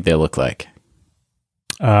 What do you think they look like?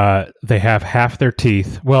 They have half their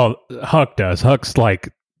teeth. Well, Huck does. Huck's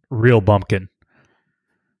like real bumpkin,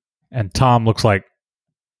 and Tom looks like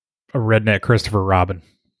a redneck Christopher Robin.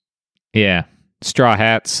 Yeah. Straw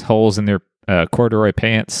hats, holes in their corduroy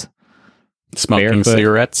pants. Smoking barefoot.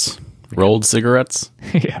 Cigarettes. Rolled cigarettes.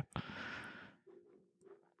 Yeah.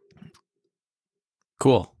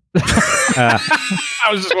 Cool. I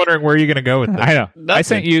was just wondering where you're going to go with this. I know. Nothing. I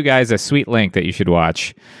sent you guys a sweet link that you should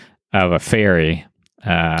watch of a ferry.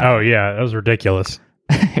 Oh, yeah. That was ridiculous.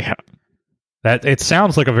 Yeah. It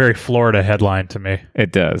sounds like a very Florida headline to me.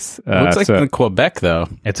 It does. Looks like in Quebec, though.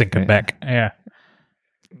 It's in Quebec. Yeah.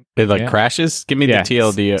 It crashes? Give me the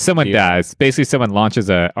TLD. Someone dies. Basically, someone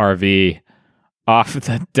launches a RV off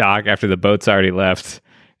the dock after the boat's already left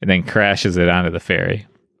and then crashes it onto the ferry.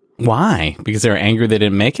 Why? Because they were angry they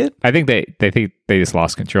didn't make it? I think they think they just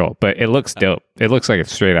lost control, but it looks dope. It looks like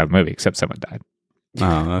it's straight out of the movie, except someone died.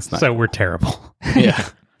 Oh, that's not. So we're terrible. Yeah.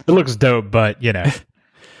 It looks dope, but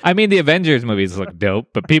I mean, the Avengers movies look dope,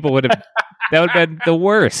 but people would have That would have been the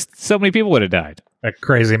worst. So many people would have died. A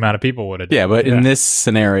crazy amount of people would have died. Yeah, but in this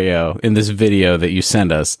scenario, in this video that you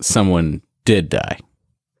send us, someone did die.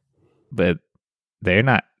 But they're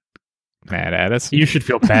not mad at us. You should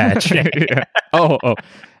feel bad. Yeah.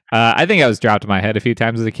 I think I was dropped on my head a few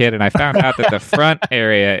times as a kid, and I found out that the front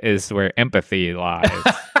area is where empathy lies.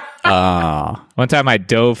 One time I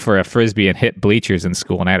dove for a Frisbee and hit bleachers in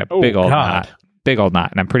school, and I had a big old knot. Big old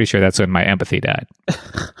knot, and I'm pretty sure that's when my empathy died.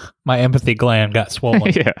 My empathy gland got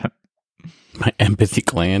swollen. Yeah. My empathy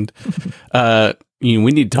gland. We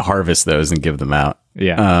need to harvest those and give them out.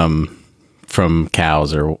 Yeah. From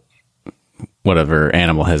cows or whatever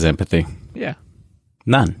animal has empathy. Yeah.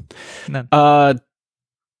 None.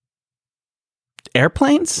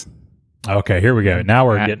 Airplanes? Okay, here we go. Now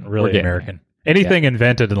we're getting really American. Anything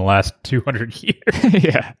invented in the last 200 years.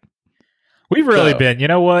 Yeah. We've really been, you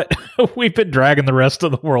know what? We've been dragging the rest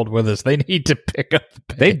of the world with us. They need to pick up the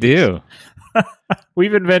pace. They do.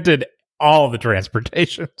 We've invented all of the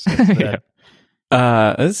transportation.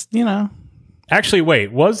 It's, Actually,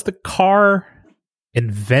 wait, was the car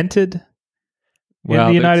invented in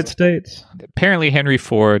the United States? Apparently Henry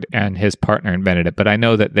Ford and his partner invented it, but I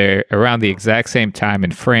know that they're around the exact same time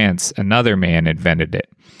in France, another man invented it.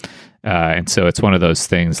 And so it's one of those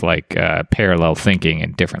things like parallel thinking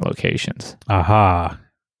in different locations. Aha.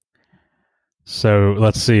 So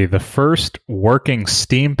let's see. The first working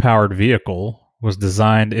steam-powered vehicle was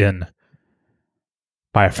designed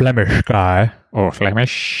by a Flemish guy. Oh,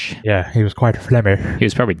 Flemish. Yeah, he was quite Flemish. He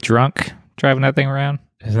was probably drunk driving that thing around.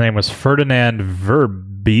 His name was Ferdinand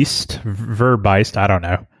Verbeest. I don't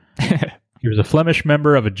know. He was a Flemish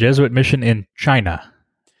member of a Jesuit mission in China.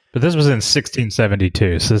 But this was in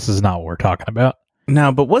 1672, so this is not what we're talking about.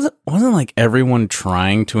 No, but wasn't like everyone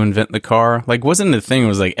trying to invent the car? Like, wasn't the thing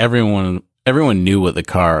was like everyone knew what the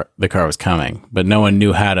car was coming, but no one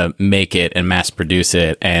knew how to make it and mass produce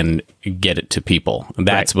it and get it to people.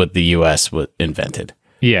 That's what the U.S. invented.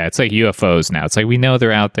 Yeah, it's like UFOs now. It's like we know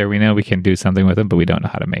they're out there, we know we can do something with them, but we don't know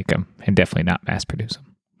how to make them, and definitely not mass produce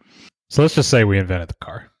them. So let's just say we invented the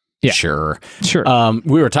car. Yeah, sure.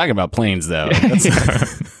 We were talking about planes, though.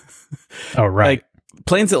 Oh, right. Like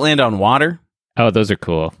planes that land on water. Oh, those are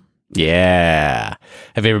cool. Yeah.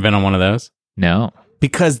 Have you ever been on one of those? No.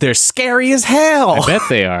 Because they're scary as hell. I bet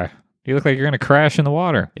they are. You look like you're going to crash in the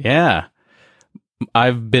water. Yeah.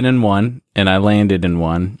 I've been in one, and I landed in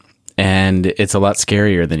one, and it's a lot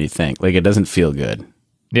scarier than you think. Like, it doesn't feel good.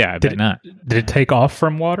 Yeah, I bet not. Did it take off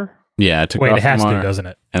from water? Yeah, it took off from water. Wait, it has to, doesn't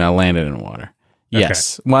it? And I landed in water. Okay.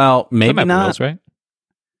 Yes. Well, maybe not. Wheels, right?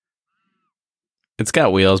 It's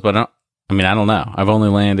got wheels, but I don't know. I've only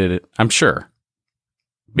landed it. I'm sure.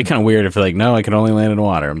 It'd be kind of weird if like, no, I can only land in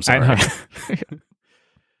water. I'm sorry.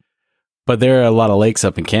 But there are a lot of lakes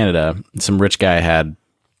up in Canada. Some rich guy had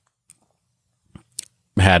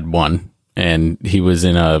one, and he was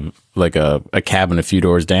in a cabin a few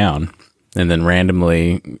doors down. And then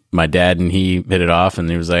randomly, my dad and he hit it off, and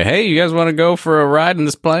he was like, "Hey, you guys want to go for a ride in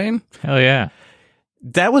this plane?" Hell yeah.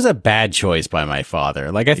 That was a bad choice by my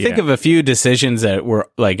father. Like, I think of a few decisions that were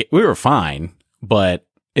like, we were fine, but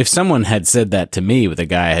if someone had said that to me with a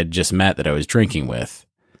guy I had just met that I was drinking with,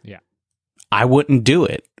 I wouldn't do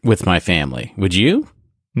it with my family. Would you?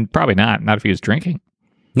 Probably not. Not if he was drinking.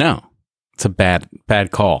 No. It's a bad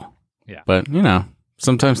call. Yeah. But,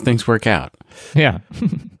 sometimes things work out. Yeah.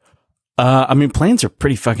 Planes are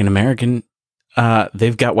pretty fucking American.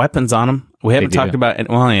 They've got weapons on them. We haven't talked about it.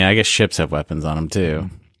 Well, yeah, I guess ships have weapons on them too.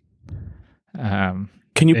 Can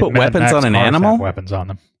you put weapons on an animal? Weapons on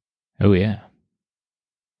them. Oh yeah.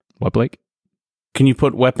 What, Blake? Can you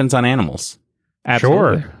put weapons on animals?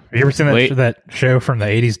 Absolutely. Sure. Have you ever seen that show from the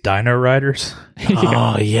 80s, Dino Riders?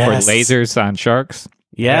 Oh, yes. Or lasers on sharks?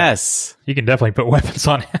 Yes. Yeah. You can definitely put weapons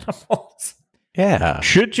on animals. Yeah.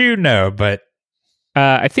 Should you know, but...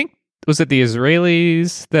 I think, was it the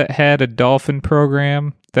Israelis that had a dolphin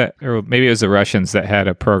program or maybe it was the Russians that had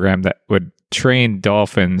a program that would train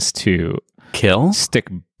dolphins to stick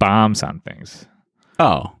bombs on things.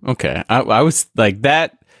 Oh, okay. I was like,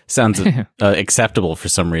 that sounds acceptable for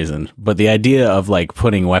some reason, but the idea of like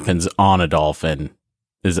putting weapons on a dolphin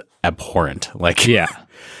is abhorrent. Like, yeah,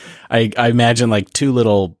 I imagine like two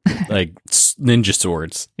little like ninja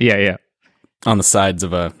swords. Yeah. On the sides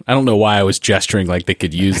of I don't know why I was gesturing like they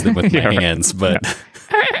could use them with my hands, but.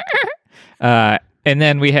 And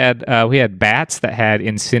then we had bats that had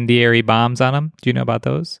incendiary bombs on them. Do you know about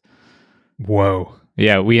those? Whoa.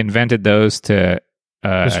 Yeah, we invented those to...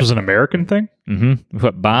 this was an American thing? Mm-hmm. We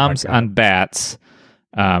put bombs on bats,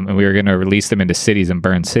 and we were going to release them into cities and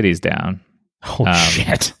burn cities down. Oh,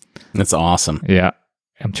 shit. That's awesome. Yeah.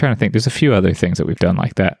 I'm trying to think. There's a few other things that we've done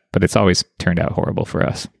like that, but it's always turned out horrible for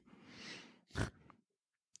us.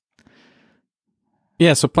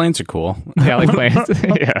 Yeah, so planes are cool. Yeah, I like planes.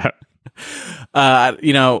 Yeah.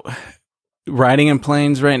 Riding in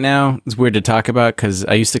planes right now is weird to talk about because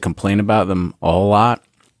I used to complain about them a lot.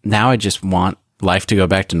 Now I just want life to go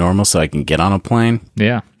back to normal so I can get on a plane.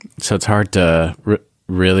 Yeah. So it's hard to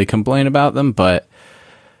really complain about them, but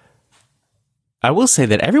I will say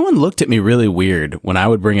that everyone looked at me really weird when I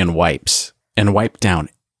would bring in wipes and wipe down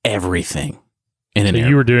everything. So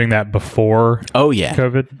you were doing that before? Oh yeah,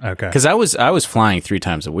 COVID. Okay, because I was flying 3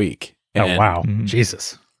 times a week. Oh wow,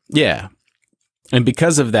 Jesus. Yeah, and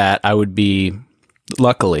because of that, I would be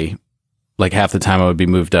luckily like half the time I would be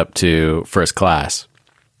moved up to first class.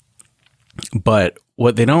 But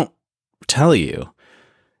what they don't tell you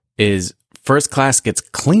is first class gets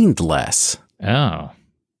cleaned less. Oh,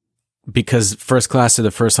 because first class are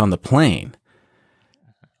the first on the plane.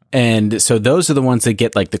 And so those are the ones that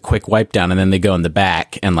get like the quick wipe down and then they go in the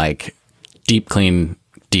back and like deep clean,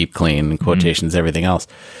 in quotations, everything else.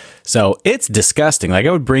 So it's disgusting. Like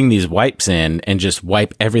I would bring these wipes in and just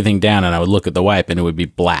wipe everything down and I would look at the wipe and it would be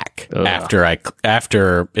black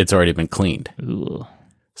after it's already been cleaned. Ugh.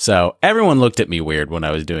 So everyone looked at me weird when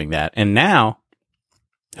I was doing that. And now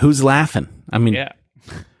who's laughing? I mean, yeah,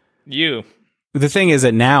 you. The thing is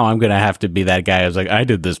that now I'm going to have to be that guy who's like, I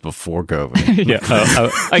did this before COVID. Yeah.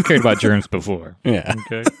 I cared about germs before. Yeah.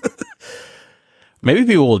 Okay. Maybe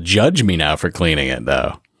people will judge me now for cleaning it,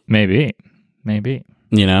 though. Maybe.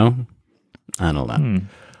 You know? I don't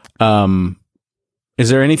know. Is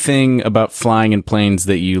there anything about flying in planes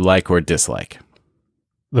that you like or dislike?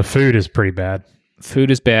 The food is pretty bad. Food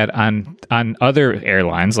is bad on other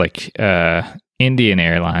airlines, like Indian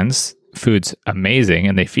Airlines. Food's amazing,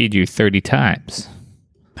 and they feed you 30 times.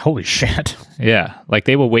 Holy shit. Yeah, like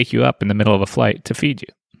they will wake you up in the middle of a flight to feed you.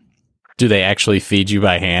 Do they actually feed you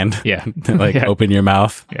by hand? Yeah. Open your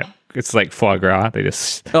mouth? Yeah. It's like foie gras. They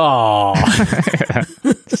just... Oh.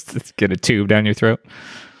 just get a tube down your throat.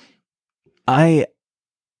 I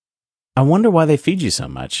wonder why they feed you so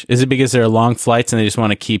much. Is it because they're long flights and they just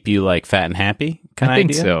want to keep you like fat and happy? I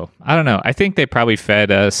think so. I don't know. I think they probably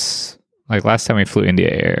fed us... Like last time we flew India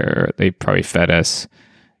Air, they probably fed us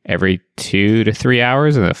every 2 to 3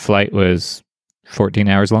 hours, and the flight was 14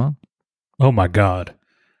 hours long. Oh my God.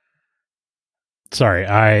 Sorry,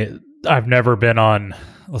 I've never been on,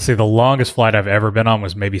 let's see, the longest flight I've ever been on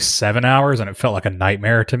was maybe 7 hours, and it felt like a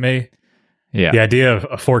nightmare to me. Yeah. The idea of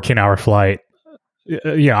a 14-hour flight,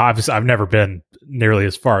 obviously I've never been nearly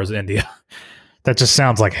as far as India. That just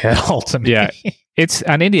sounds like hell to me. Yeah. It's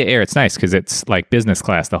on India Air. It's nice because it's like business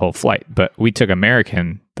class the whole flight. But we took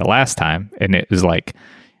American the last time, and it was like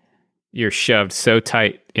you're shoved so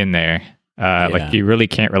tight in there, like you really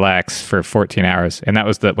can't relax for 14 hours. And that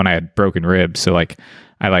was when I had broken ribs. So like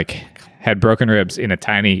I had broken ribs in a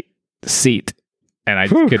tiny seat, and I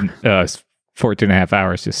couldn't. 14 and a half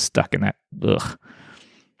hours just stuck in that. Ugh.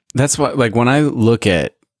 That's why, like when I look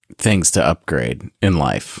at things to upgrade in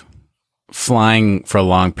life. Flying for a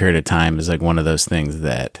long period of time is like one of those things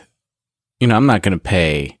that, I'm not going to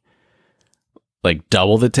pay like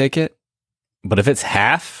double the ticket, but if it's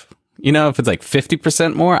half, if it's like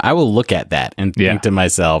 50% more, I will look at that and think to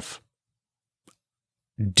myself,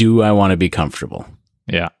 do I want to be comfortable?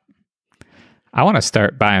 Yeah. I want to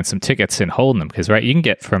start buying some tickets and holding them because, right, you can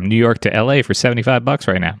get from New York to LA for $75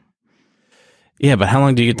 right now. Yeah, but how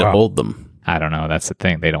long do you get to hold them? I don't know. That's the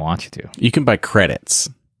thing. They don't want you to. You can buy credits.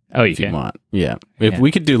 Oh, you can. You want. Yeah. If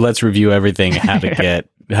we could do let's review everything, how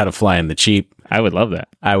to fly in the cheap. I would love that.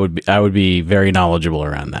 I would be very knowledgeable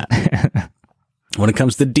around that. When it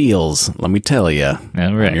comes to deals, let me tell you,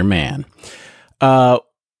 I'm your man.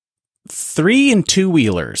 3 and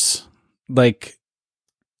 2-wheelers, like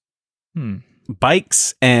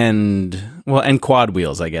bikes and quad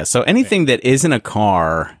wheels, I guess. So anything that isn't a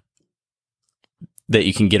car that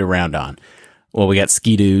you can get around on. Well, we got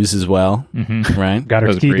ski-doos as well, right? Got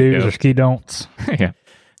our ski-doos or ski-don'ts. Yeah.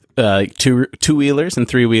 2-wheelers and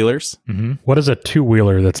 3-wheelers. Mm-hmm. What is a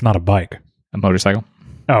 2-wheeler that's not a bike? A motorcycle?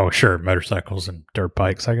 Oh, sure. Motorcycles and dirt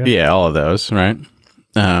bikes, I guess. Yeah, all of those, right?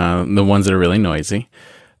 The ones that are really noisy.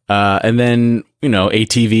 And then,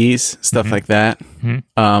 ATVs, stuff like that.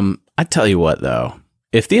 Mm-hmm. I tell you what, though.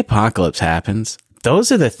 If the apocalypse happens,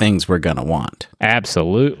 those are the things we're going to want.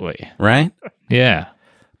 Absolutely. Right? Yeah.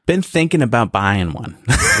 Been thinking about buying one.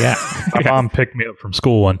 Yeah. My mom picked me up from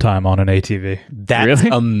school one time on an ATV. That's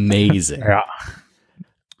amazing. Yeah.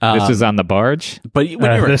 This is on the barge? But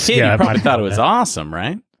when you were a kid, you probably thought it was awesome,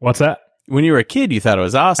 right? What's that? When you were a kid, you thought it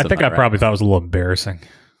was awesome. I think I probably thought it was a little embarrassing.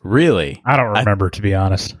 Really? I don't remember, to be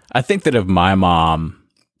honest. I think that if my mom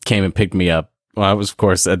came and picked me up. Well, I was, of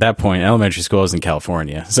course, at that point, elementary school was in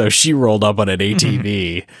California. So she rolled up on an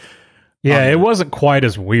ATV. Yeah, it wasn't quite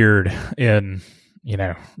as weird in,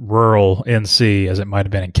 rural NC as it might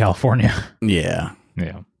have been in California. Yeah.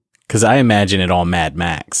 Yeah. Because I imagine it all Mad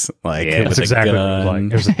Max. Like, yeah, that's exactly what it was like.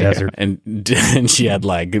 There's a desert. And she had,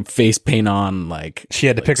 like, face paint on, like... She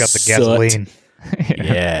had to pick up the gasoline.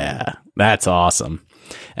 Yeah. That's awesome.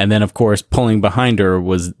 And then, of course, pulling behind her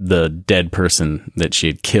was the dead person that she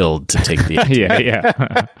had killed to take the...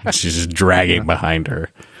 yeah. She's just dragging behind her.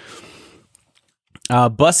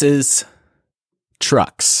 Buses,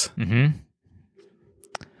 trucks. Mm-hmm.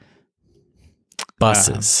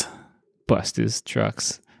 Buses. Buses,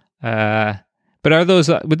 trucks. But are those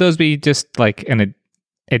would those be just like an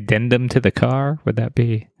addendum to the car? Would that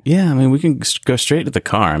be? Yeah, I mean, we can go straight to the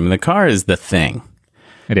car. I mean, the car is the thing.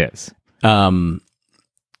 It is. Other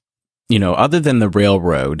than the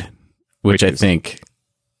railroad, which I think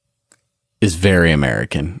is very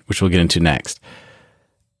American, which we'll get into next.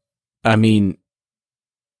 I mean,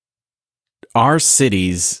 our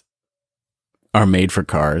cities are made for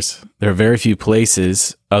cars. There are very few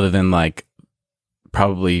places other than like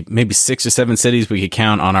probably maybe 6 or 7 cities we could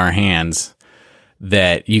count on our hands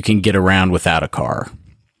that you can get around without a car.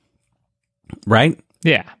 Right?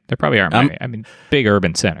 Yeah, there probably aren't many. I mean, big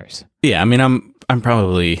urban centers. Yeah, I mean, I'm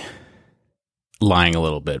probably lying a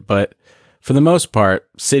little bit, but for the most part,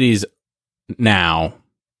 cities now,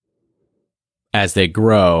 as they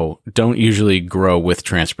grow, don't usually grow with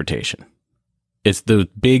transportation. It's the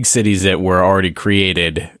big cities that were already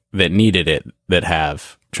created that needed it that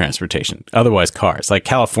have transportation. Otherwise, cars. Like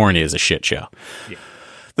California is a shit show. Yeah.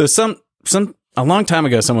 There's a long time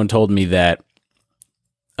ago, someone told me that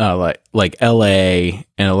like LA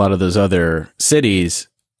and a lot of those other cities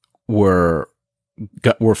were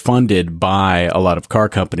funded by a lot of car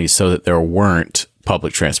companies so that there weren't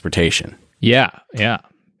public transportation. Yeah, yeah.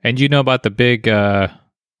 And you know about the big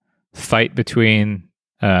fight between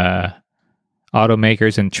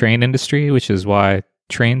automakers and train industry, which is why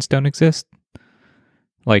trains don't exist,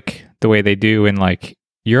 like the way they do in like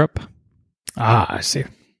Europe. I see.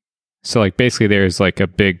 So like basically there's like a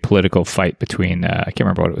big political fight between I can't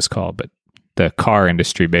remember what it was called, but the car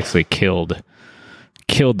industry basically killed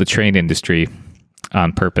the train industry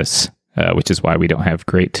on purpose, which is why we don't have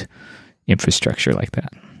great infrastructure like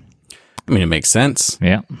that. I mean, it makes sense.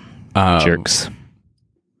 Yeah. Jerks.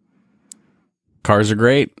 Cars are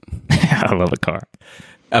great. I love a car.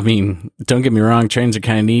 I mean, don't get me wrong, trains are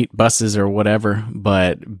kind of neat, buses or whatever,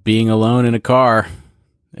 but being alone in a car,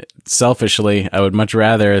 selfishly, I would much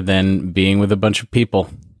rather than being with a bunch of people.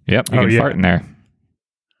 Yep, you can fart in there.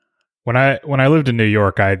 When I lived in New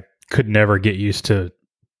York, I could never get used to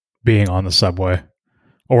being on the subway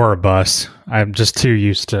or a bus. I'm just too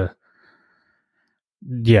used to,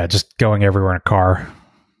 just going everywhere in a car.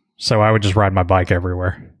 So I would just ride my bike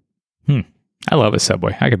everywhere. I love a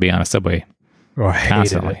subway. I could be on a subway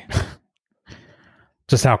constantly. It.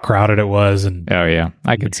 Just how crowded it was, and oh yeah,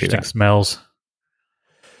 I could see that. Smells.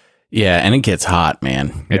 Yeah, and it gets hot,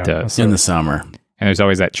 man. It does in the summer. And there's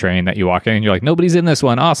always that train that you walk in and you're like, nobody's in this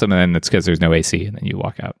one. Awesome. And then it's because there's no AC and then you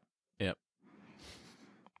walk out. Yep.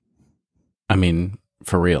 I mean,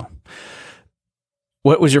 for real.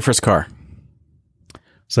 What was your first car?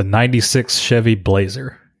 It's a 96 Chevy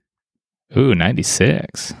Blazer. Ooh,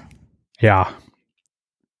 96. Yeah.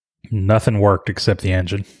 Nothing worked except the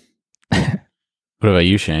engine. What about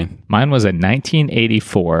you, Shane? Mine was a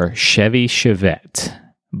 1984 Chevy Chevette,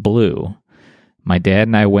 blue. My dad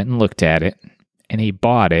and I went and looked at it, and he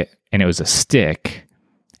bought it, and it was a stick,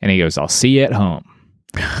 and he goes, I'll see you at home.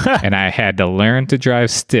 And I had to learn to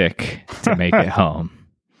drive stick to make it home.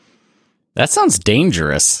 That sounds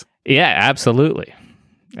dangerous. Yeah, absolutely.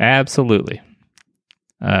 Absolutely.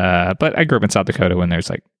 But I grew up in South Dakota when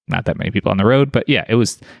there's like not that many people on the road, but yeah, it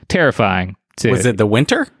was terrifying. Was it the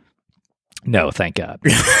winter? No, thank God.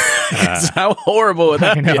 How horrible would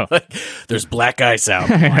that be? Like, there's black ice out.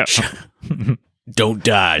 Don't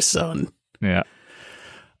die, son. Yeah.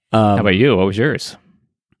 How about you? What was yours?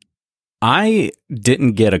 I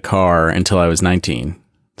didn't get a car until I was 19.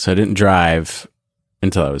 So I didn't drive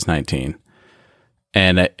until I was 19.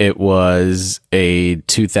 And it was a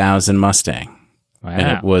 2000 Mustang. Wow.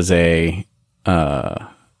 And it was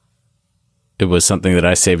it was something that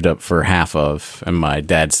I saved up for half of, and my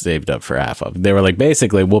dad saved up for half of. They were like,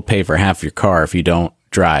 basically, we'll pay for half your car if you don't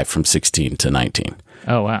drive from 16 to 19.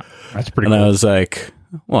 Oh, wow. That's pretty good. And cool. I was like,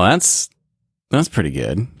 well, that's pretty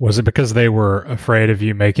good. Was it because they were afraid of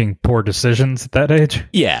you making poor decisions at that age?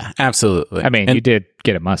 Yeah, absolutely. I mean, you did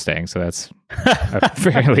get a Mustang, so that's a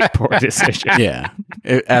fairly poor decision. Yeah,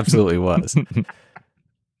 it absolutely was.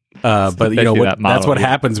 But you know what? That's what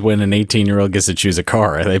happens when an 18-year-old gets to choose a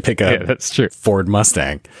car. They pick a that's true. Ford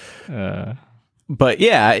Mustang. But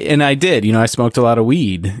yeah, and I did. You know, I smoked a lot of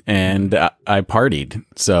weed and I partied.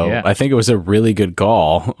 So I think it was a really good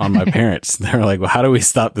call on my parents. They were like, "Well, how do we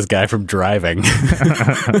stop this guy from driving?"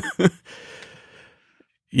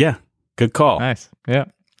 Yeah, good call. Nice. Yeah.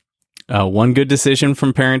 One good decision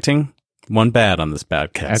from parenting, one bad on this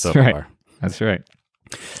podcast so far. That's right.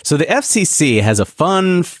 So the FCC has a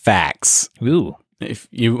fun facts. Ooh. If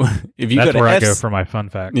you That's go to where I go for my fun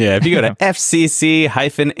fact. Yeah, if you go to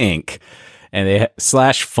FCC-Inc. and they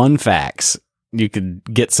 /fun facts, you could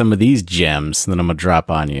get some of these gems that I'm gonna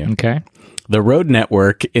drop on you. Okay. The road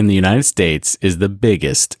network in the United States is the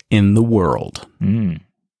biggest in the world.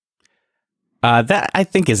 That I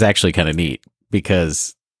think is actually kind of neat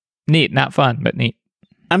because neat, not fun, but neat.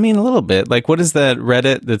 I mean, a little bit. Like, what is that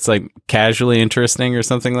Reddit that's like casually interesting or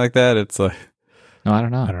something like that? It's like, no, I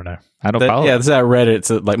don't know. I don't follow. Yeah, it's that Reddit. It's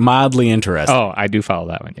like mildly interesting. Oh, I do follow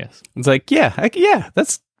that one. Yes. It's like,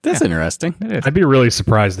 that's interesting. It is. I'd be really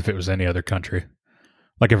surprised if it was any other country.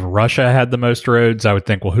 Like if Russia had the most roads, I would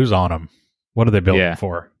think, well, who's on them? What are they building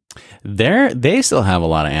for? They still have a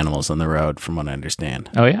lot of animals on the road, from what I understand.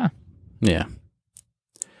 Oh yeah. Yeah.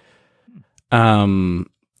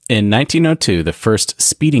 In 1902, the first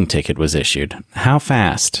speeding ticket was issued. How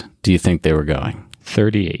fast do you think they were going?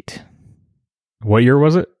 38. What year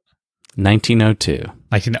was it? 1902.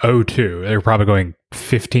 1902. They were probably going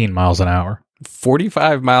 15 miles an hour.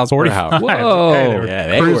 45 miles per hour. Whoa.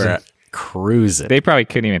 They were cruising. They probably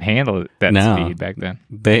couldn't even handle that speed back then.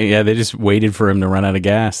 They just waited for him to run out of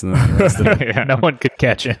gas. And then the rest of it. No one could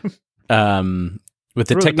catch him. With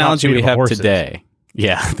the technology we have today.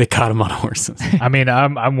 Yeah, they caught him on horses. I mean,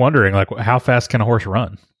 I'm wondering, like, how fast can a horse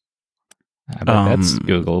run? I bet that's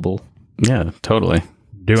Googleable. Yeah, totally.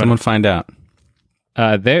 Someone find out.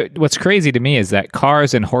 What's crazy to me is that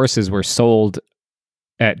cars and horses were sold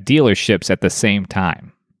at dealerships at the same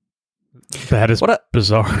time. That is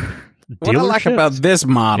bizarre. What I like about this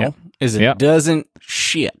model is it doesn't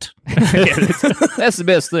shit. That's the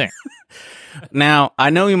best thing. Now,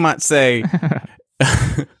 I know you might say...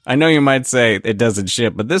 it doesn't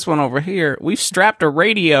shit, but this one over here, we've strapped a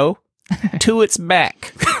radio to its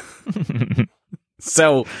back.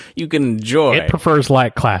 So you can enjoy. It prefers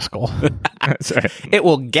light classical. That's right. It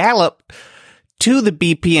will gallop to the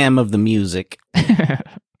BPM of the music.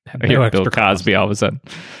 Bill Cosby all of a sudden.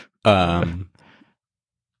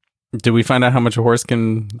 Did we find out how much a horse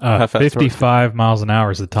can have? 55 miles an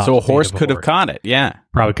hour is the top. So a horse could have caught it. Yeah.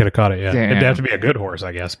 Probably could have caught it. Yeah. Damn. It'd have to be a good horse,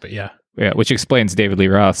 I guess. But yeah. Yeah, which explains David Lee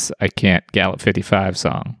Roth's "I Can't Gallop 55"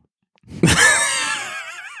 song.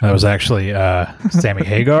 That was actually Sammy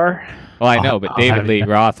Hagar. Well, I know, but David Lee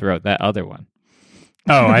Roth wrote that other one.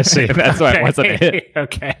 Oh, I see. That's why it wasn't a hit.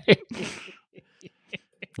 Okay.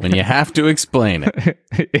 When you have to explain it.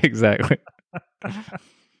 Exactly.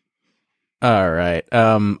 All right. It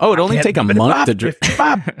only take a month to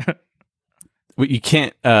drive. You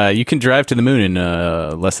can't. You can drive to the moon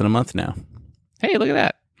in less than a month now. Hey, look at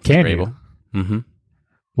that. Can you? Mm-hmm.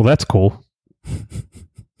 Well, that's cool.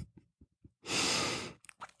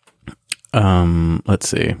 Let's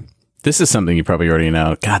see. This is something you probably already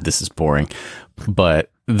know. God, this is boring. But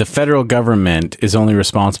the federal government is only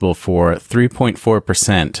responsible for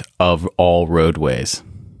 3.4% of all roadways.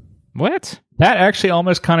 What? That actually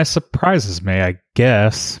almost kind of surprises me, I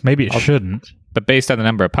guess. Maybe it shouldn't. But based on the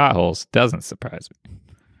number of potholes, doesn't surprise me.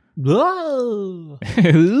 Whoa.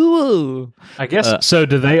 I guess. So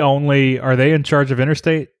are they in charge of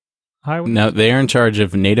interstate highways? No, they are in charge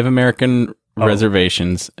of Native American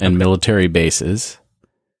reservations and military bases.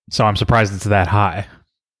 So I'm surprised it's that high.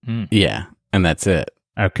 Yeah, and that's it.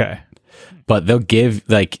 Okay. But they'll give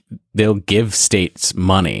states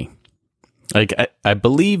money. Like I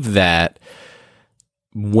believe that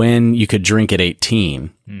when you could drink at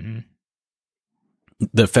 18,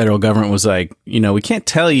 the federal government was like, we can't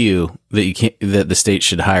tell you that that the state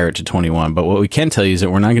should hire it to 21, but what we can tell you is that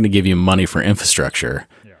we're not going to give you money for infrastructure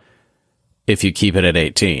if you keep it at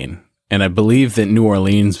 18. And I believe that New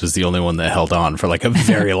Orleans was the only one that held on for like a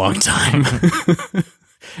very long time.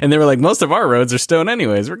 And they were like, most of our roads are stone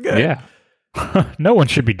anyways. We're good. Yeah. No one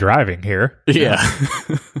should be driving here. Yeah.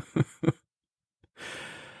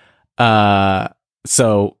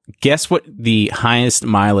 So guess what the highest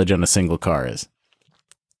mileage on a single car is?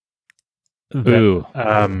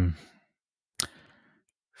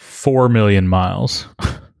 4 million miles.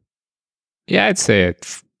 Yeah, I'd say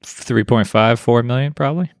it's 3.5, 4 million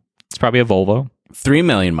probably. It's probably a Volvo. 3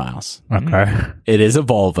 million miles. Okay. It is a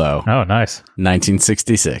Volvo. Oh, nice.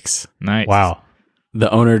 1966. Nice. Wow.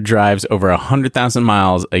 the owner drives over 100,000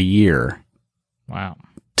 miles a year. Wow.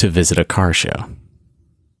 To visit a car show.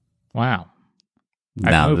 Wow.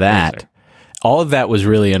 Now that, all of that was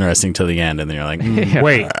really interesting till the end, and then you're like,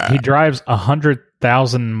 wait, he drives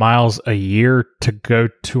 100,000 miles a year to go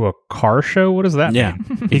to a car show? What does that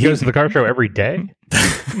mean? He goes to the car show every day?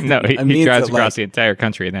 No, he drives across the entire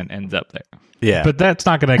country and then ends up there. Yeah. But that's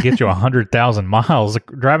not going to get you 100,000 miles.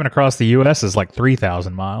 Driving across the U.S. is like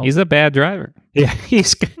 3,000 miles. He's a bad driver. Yeah,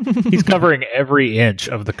 he's covering every inch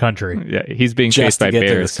of the country. Yeah, he's being chased by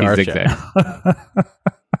bears. He's zigzag.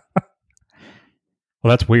 Well,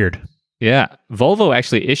 that's weird. Yeah. Volvo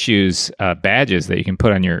actually issues badges that you can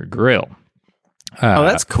put on your grill.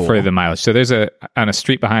 That's cool. For the mileage. So there's on a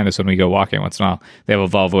street behind us when we go walking once in a while, they have a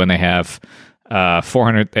Volvo and they have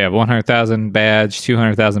 400. They have 100,000 badge,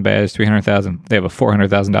 200,000 badge, 300,000. They have a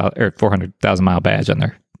 $400,000 or 400,000 mile badge on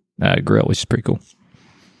their grill, which is pretty cool.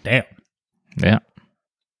 Damn. Yeah.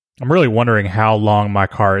 I'm really wondering how long my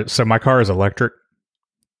car is. So my car is electric,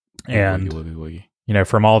 and you know,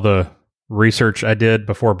 from all the research I did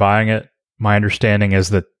before buying it, my understanding is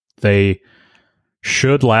that they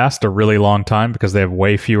should last a really long time because they have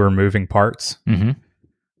way fewer moving parts. Mm-hmm.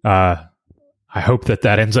 I hope that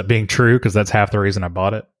ends up being true because that's half the reason I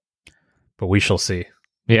bought it. But we shall see.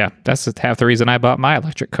 Yeah, that's half the reason I bought my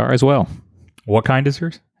electric car as well. What kind is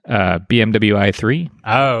yours? BMW i3.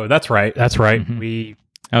 Oh, that's right. That's right. Mm-hmm. We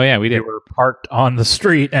were parked on the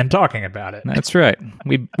street and talking about it. That's right.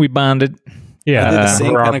 We bonded. Yeah,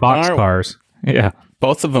 we're our box cars. Yeah.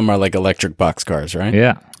 Both of them are like electric box cars, right?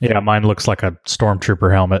 Yeah. Yeah, mine looks like a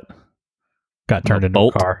stormtrooper helmet. Got turned into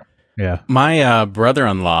a car. Yeah. My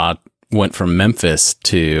brother-in-law went from Memphis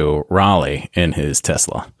to Raleigh in his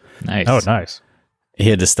Tesla. Nice. Oh, nice. He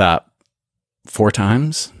had to stop 4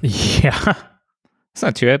 times. Yeah. It's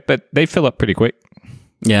not too bad, but they fill up pretty quick.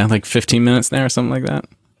 Yeah, like 15 minutes now or something like that.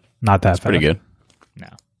 Not that That's fast. pretty good.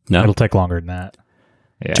 No. It'll take longer than that.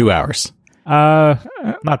 Yeah. 2 hours.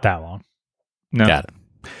 Not that long. No. Got it.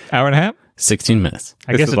 Hour and a half? 16 minutes.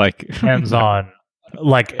 I guess it like depends on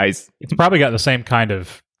it's probably got the same kind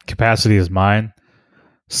of capacity as mine.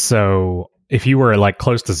 So if you were like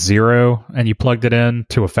close to 0 and you plugged it in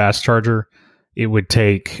to a fast charger, it would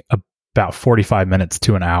take about 45 minutes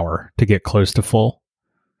to an hour to get close to full.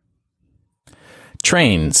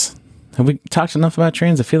 Trains. Have we talked enough about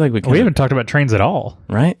trains? I feel like we haven't talked about trains at all.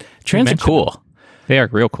 Right? Trains are cool. They are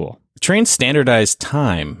real cool. Trains standardize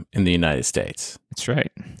time in the United States. That's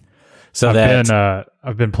right. So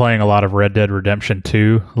I've been playing a lot of Red Dead Redemption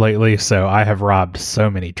 2 lately, so I have robbed so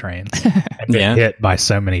many trains and been hit by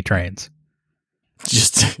so many trains.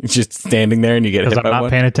 Just standing there and you get hit by one? I'm not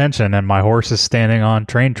paying attention and my horse is standing on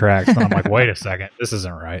train tracks and I'm like, wait a second, this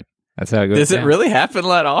isn't right. That's how it goes. Does it really happen a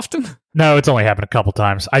lot often? No, it's only happened a couple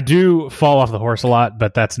times. I do fall off the horse a lot,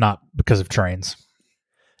 but that's not because of trains.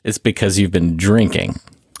 It's because you've been drinking.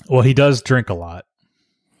 Well, he does drink a lot.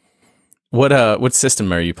 What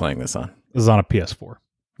system are you playing this on? This is on a PS4.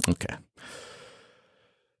 Okay.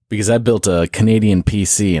 Because I built a Canadian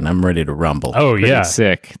PC and I'm ready to rumble. Oh, yeah.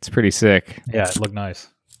 Sick. It's pretty sick. Yeah, it looked nice.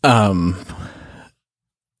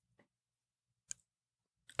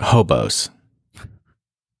 Hobos.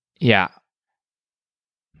 Yeah.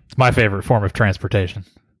 It's my favorite form of transportation.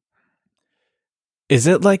 Is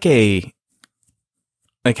it like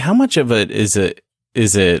how much of it is it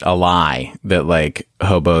a lie that like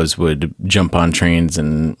hobos would jump on trains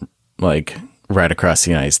and like ride across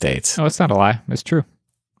the United States? Oh, it's not a lie. It's true.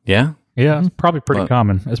 Yeah? Yeah, it's probably pretty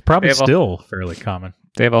common. It's probably still fairly common.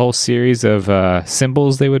 They have a whole series of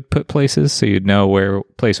symbols they would put places so you'd know where a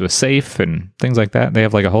place was safe and things like that. They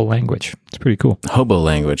have like a whole language. It's pretty cool. Hobo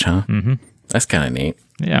language, huh? Mm-hmm. That's kind of neat.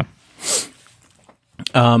 Yeah.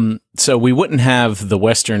 So we wouldn't have the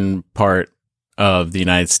western part of the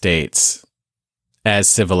United States as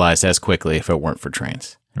civilized as quickly if it weren't for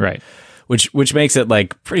trains. Right. Which makes it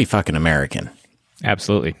like pretty fucking American.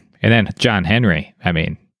 Absolutely. And then John Henry, I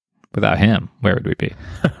mean, without him, where would we be?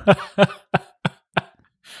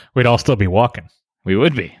 We'd all still be walking. We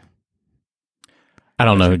would be. I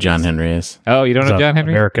don't know who John Henry is. Oh, you don't know John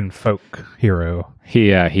Henry? American folk hero.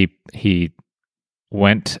 He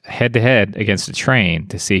went head to head against a train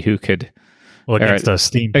to see who could against a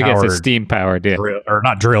steam powered drill, or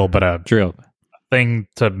not drill, but a drill thing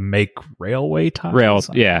to make railway ties. Rails,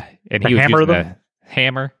 yeah. And he was using the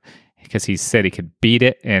hammer because he said he could beat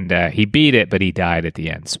it, and he beat it, but he died at the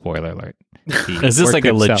end. Spoiler alert. Is this like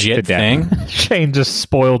a legit thing? Shane just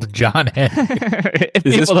spoiled John Henry. If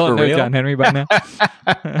Is people this don't for know real? John Henry by now.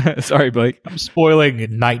 Sorry, Blake. I'm spoiling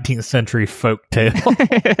 19th century folk tale.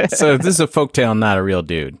 So this is a folk tale, not a real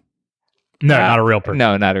dude. No, not a real person.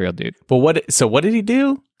 No, not a real dude. But what did he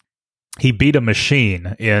do? He beat a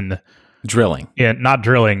machine in drilling. Not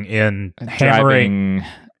drilling, in hammering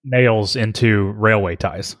nails into railway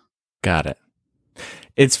ties. Got it.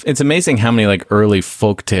 It's amazing how many like early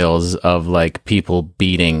folk tales of like people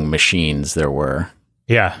beating machines there were.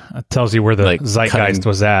 Yeah, it tells you where the like zeitgeist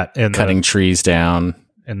was at in cutting trees down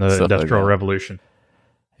in the Industrial Revolution.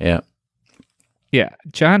 Yeah. Yeah.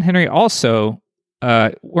 John Henry also,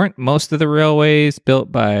 weren't most of the railways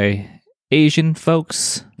built by Asian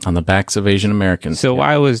folks? On the backs of Asian Americans. So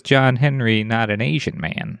why was John Henry not an Asian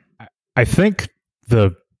man? I think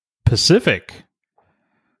the Pacific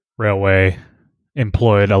Railway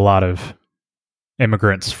employed a lot of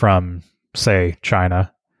immigrants from, say,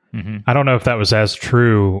 China. Mm-hmm. I don't know if that was as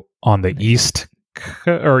true on the east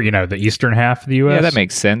or, the eastern half of the U.S. Yeah, that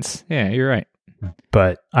makes sense. Yeah, you're right.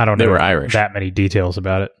 But I don't know they were Irish. That many details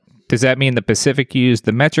about it. Does that mean the Pacific used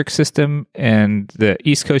the metric system and the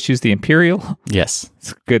East Coast used the imperial? Yes.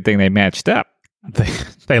 It's a good thing they matched up.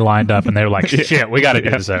 They lined up and they were like, shit, we got to do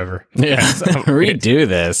this over. Yeah, redo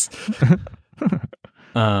this.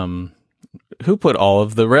 Who put all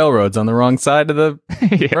of the railroads on the wrong side of the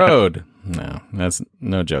road? No, that's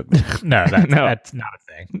no joke. No, that's not a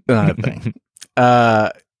thing. Not a thing.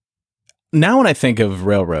 Now when I think of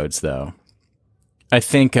railroads, though, I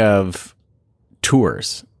think of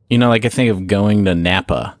tours. I think of going to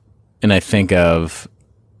Napa, and I think of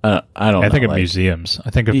I think of museums. I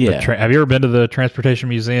think of have you ever been to the Transportation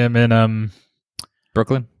Museum in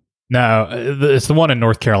Brooklyn? No, it's the one in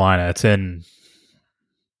North Carolina. It's in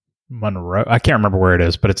Monroe. I can't remember where it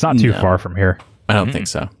is, but it's not too far from here. I don't think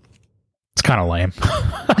so. It's kind of lame.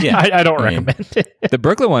 Yeah, I don't recommend it. The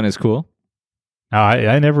Brooklyn one is cool. No,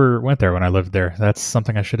 I never went there when I lived there. That's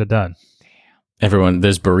something I should have done.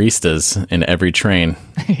 There's baristas in every train.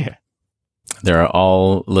 Yeah. They're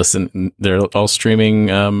all streaming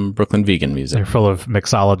Brooklyn vegan music. They're full of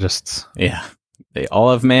mixologists. Yeah. They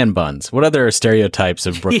all have man buns. What other stereotypes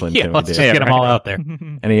of Brooklyn can we do? Let's just get them all out there.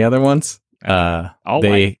 Any other ones?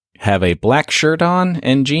 They have a black shirt on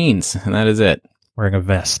and jeans, and that is it. Wearing a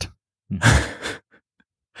vest.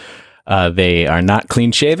 They are not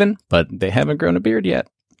clean shaven, but they haven't grown a beard yet.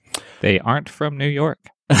 They aren't from New York.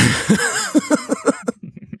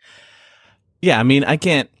 Yeah, I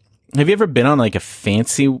can't. Have you ever been on like a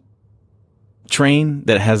fancy train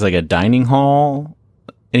that has like a dining hall?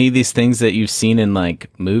 Any of these things that you've seen in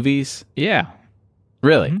like movies? Yeah.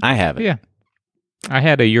 Really? Mm-hmm. I haven't. Yeah. I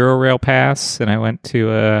had a Eurorail pass, and I went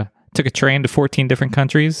to took a train to 14 different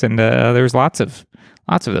countries, and there was lots of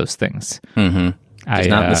those things. Mm-hmm. Just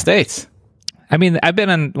not in the States. I've been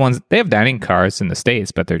on ones. They have dining cars in the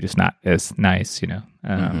States, but they're just not as nice,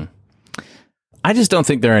 Mm-hmm. I just don't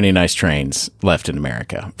think there are any nice trains left in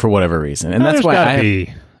America for whatever reason, and that's why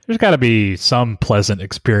there's got to be some pleasant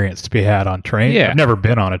experience to be had on trains. Yeah. I've never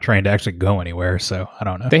been on a train to actually go anywhere, so I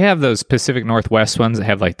don't know. They have those Pacific Northwest ones that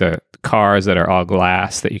have like the cars that are all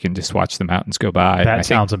glass that you can just watch the mountains go by. That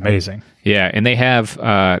sounds amazing. Yeah, and they have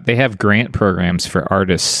grant programs for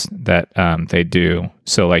artists that they do.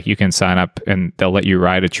 So like you can sign up and they'll let you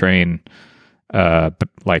ride a train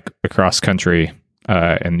like across country.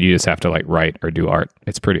 And you just have to like write or do art.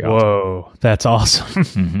 It's pretty awesome. Whoa, that's awesome.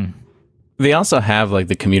 Mm-hmm. They also have like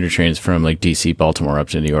the commuter trains from like DC, Baltimore up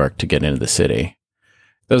to New York to get into the city.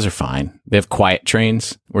 Those are fine. They have quiet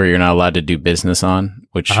trains where you're not allowed to do business on,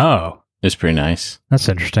 which is pretty nice. That's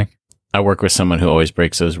interesting. I work with someone who always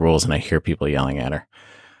breaks those rules, and I hear people yelling at her.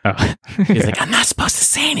 Oh. He's like, I'm not supposed to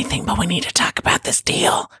say anything, but we need to talk about this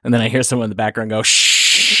deal. And then I hear someone in the background go,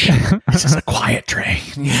 shh. This is a quiet train.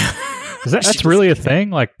 Yeah. That's really a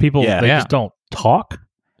thing? Like people, just don't talk?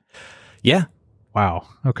 Yeah. Wow.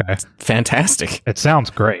 Okay. It's fantastic. It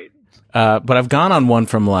sounds great. But I've gone on one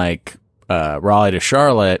from like Raleigh to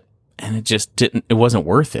Charlotte, and it wasn't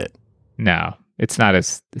worth it. No, it's not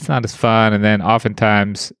as fun. And then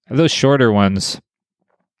oftentimes those shorter ones,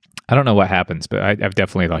 I don't know what happens, but I've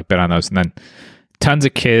definitely like been on those, and then tons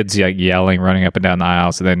of kids like yelling, running up and down the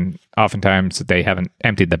aisles. And then oftentimes they haven't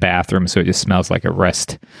emptied the bathroom, so it just smells like a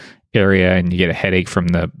rest area, and you get a headache from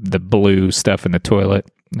the blue stuff in the toilet.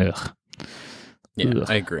 Ugh. Yeah, ugh.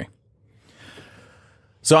 I agree.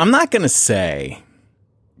 So I'm not going to say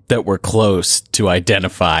that we're close to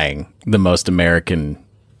identifying the most American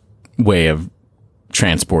way of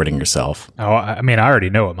transporting yourself. Oh, I already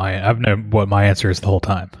know what my answer is the whole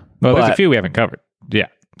time. Well, there's a few we haven't covered. Yeah,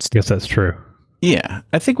 I guess that's true. Yeah,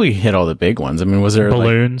 I think we hit all the big ones. Was there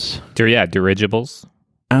balloons? Dirigibles.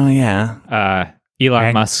 Oh yeah.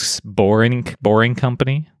 Elon Musk's boring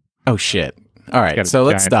company. Oh shit! All right, so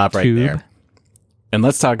let's stop right there, and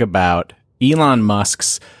let's talk about Elon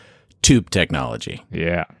Musk's tube technology.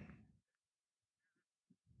 Yeah.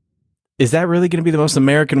 Is that really going to be the most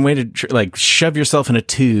American way to shove yourself in a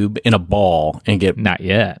tube in a ball and get not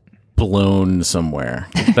yet blown somewhere?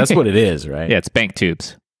 That's what it is, right? Yeah, it's bank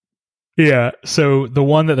tubes. Yeah. So the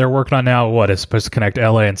one that they're working on now, is supposed to connect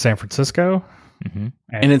LA and San Francisco, and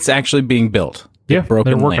it's actually being built. Yeah,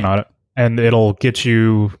 they're working on it, and it'll get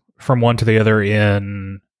you from one to the other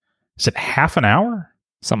in, is it half an hour?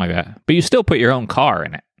 Something like that. But you still put your own car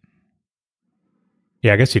in it.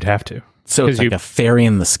 Yeah, I guess you'd have to. So it's like a ferry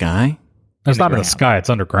in the sky? It's not in the sky, it's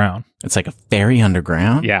underground. It's like a ferry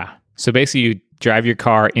underground? Yeah. So basically you drive your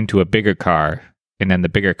car into a bigger car, and then the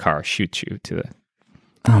bigger car shoots you to the...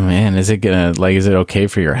 Oh man, is it is it okay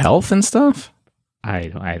for your health and stuff? I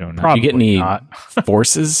don't know. Do you get any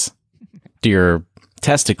forces? Do your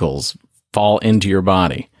testicles fall into your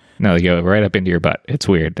body? No, they go right up into your butt. It's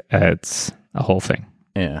weird. It's a whole thing.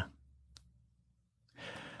 Yeah.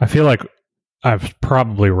 I feel like I was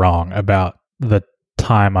probably wrong about the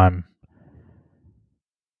time.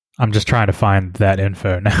 I'm just trying to find that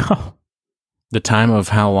info now. The time of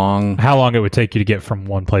how long? How long it would take you to get from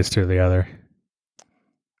one place to the other.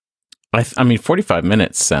 I mean, 45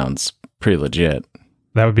 minutes sounds pretty legit.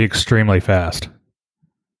 That would be extremely fast.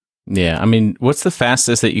 Yeah, I mean, what's the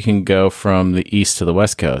fastest that you can go from the east to the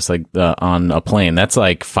west coast? Like on a plane, that's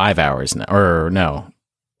like 5 hours now, or no?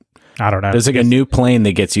 I don't know. There's like a new plane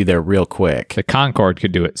that gets you there real quick. The Concorde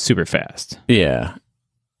could do it super fast. Yeah,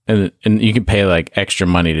 and you can pay like extra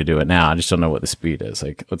money to do it now. I just don't know what the speed is.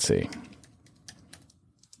 Like, let's see.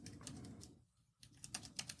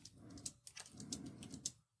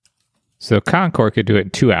 So Concorde could do it in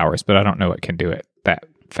 2 hours, but I don't know what can do it that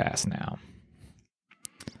fast now.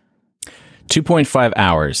 2.5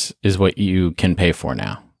 hours is what you can pay for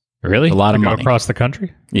now. Really? A lot of money. Across the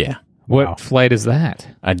country? Yeah. What flight is that?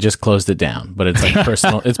 I just closed it down, but it's like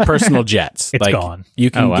personal. It's personal jets. It's like, gone.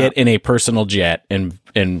 You can get in a personal jet and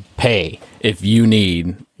pay if you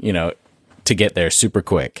need, to get there super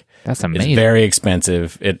quick. That's amazing. It's very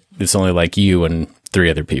expensive. It's only like you and 3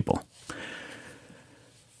 other people.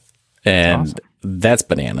 And that's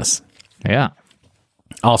bananas. Yeah.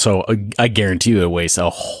 Also, I guarantee you it wastes a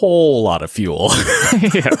whole lot of fuel.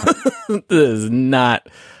 This is not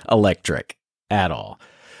electric at all.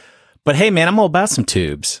 But hey, man, I'm all about some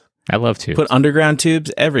tubes. I love tubes. Put underground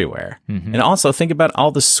tubes everywhere. Mm-hmm. And also think about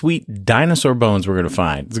all the sweet dinosaur bones we're going to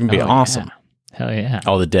find. It's going to be awesome. Yeah. Hell yeah.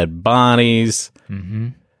 All the dead bodies. Mm-hmm.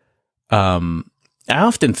 I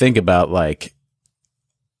often think about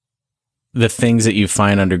the things that you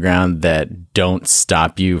find underground that don't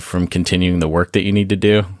stop you from continuing the work that you need to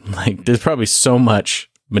do. Like, there's probably so much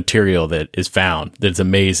material that is found that's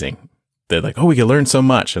amazing. They're like, oh, we can learn so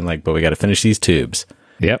much. And but we got to finish these tubes.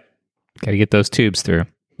 Yep. Got to get those tubes through.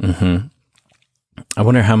 Mm-hmm. I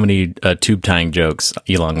wonder how many tube tying jokes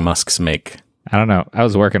Elon Musk's make. I don't know. I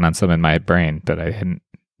was working on some in my brain, but I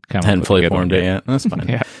hadn't fully formed it yet. That's fine.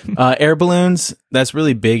 Yeah. Air balloons, that's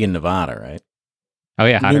really big in Nevada, right? Oh,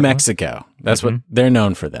 yeah. New Mexico. That's what they're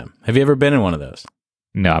known for them. Have you ever been in one of those?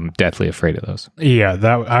 No, I'm deathly afraid of those. Yeah,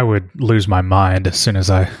 I would lose my mind as soon as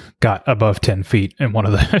I got above 10 feet in one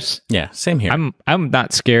of those. Yeah, same here. I'm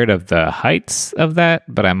not scared of the heights of that,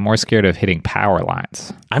 but I'm more scared of hitting power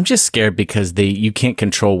lines. I'm just scared because you can't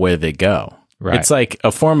control where they go. Right. It's like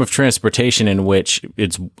a form of transportation in which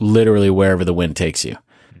it's literally wherever the wind takes you.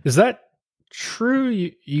 Is that true?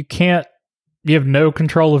 You can't. You have no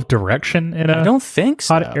control of direction in a I don't think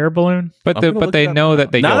so. hot air balloon? But they know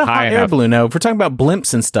that they Not go a high hot enough. air balloon. No, if we're talking about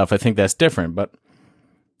blimps and stuff, I think that's different. But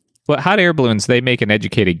hot air balloons, they make an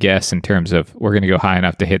educated guess in terms of we're going to go high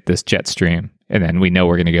enough to hit this jet stream, and then we know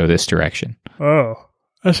we're going to go this direction. Oh,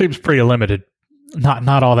 that seems pretty limited.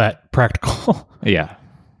 Not all that practical. Yeah.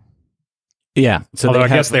 Yeah. So although I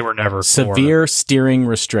guess they were never severe steering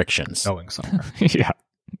restrictions. Going somewhere. Yeah.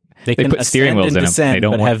 They can put steering wheels in them. They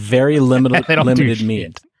don't have very limited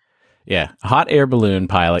means. Yeah. A hot air balloon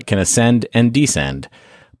pilot can ascend and descend,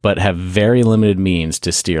 but have very limited means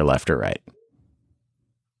to steer left or right.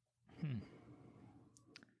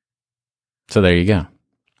 So there you go.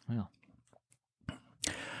 Well,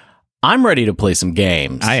 I'm ready to play some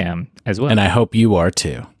games. I am as well. And I hope you are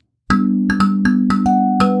too.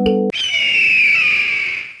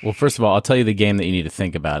 Well, first of all, I'll tell you the game that you need to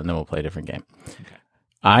think about, and then we'll play a different game. Okay.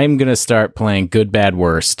 I'm going to start playing Good, Bad,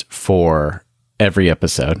 Worst for every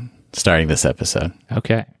episode, starting this episode.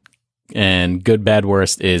 Okay. And Good, Bad,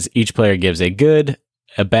 Worst is each player gives a good,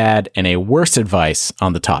 a bad, and a worst advice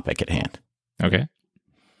on the topic at hand. Okay.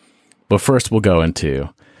 But first, we'll go into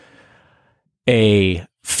a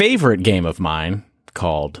favorite game of mine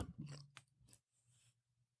called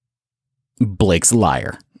Blake's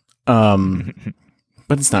Liar.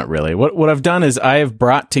 But it's not really. What I've done is I have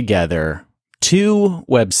brought together 2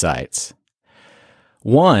 websites.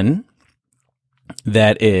 One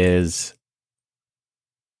that is,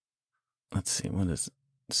 let's see, what is it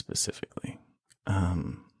specifically?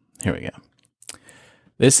 Here we go.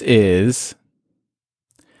 This is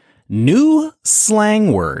New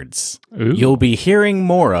Slang Words You'll be hearing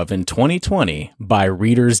more of in 2020 by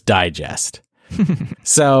Reader's Digest.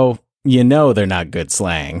 So, you know they're not good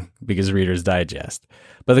slang because Reader's Digest.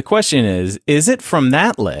 But the question is it from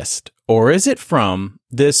that list or is it from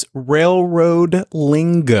this railroad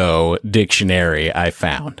lingo dictionary I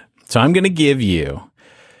found? So I'm going to give you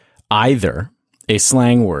either a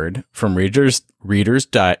slang word from I'm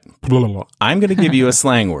going to give you a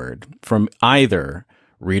slang word from either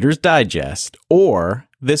Reader's Digest or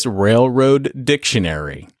this railroad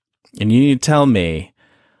dictionary. And you need to tell me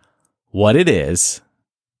what it is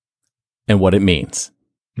and what it means.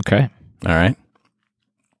 Okay. All right.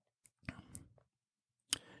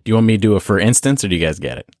 Do you want me to do a for instance or do you guys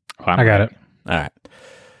get it? I got it. All right.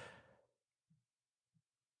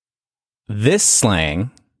 This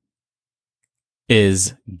slang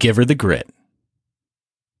is give her the grit.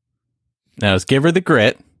 Now, is give her the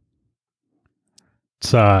grit?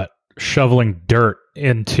 It's shoveling dirt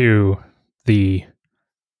into the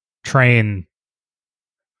train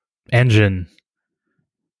engine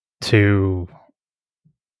to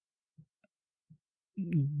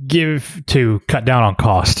cut down on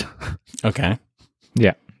cost. Okay.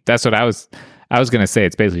 Yeah, that's what I was going to say.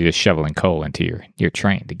 It's basically just shoveling coal into your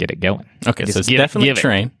train to get it going. Okay, so it's definitely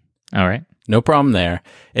train. All right. No problem there.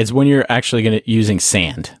 It's when you're actually using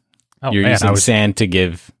sand. Oh, you're using sand to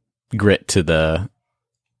give grit to the...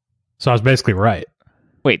 So I was basically right.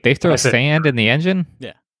 Wait, they throw sand in the engine?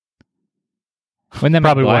 Yeah. Wouldn't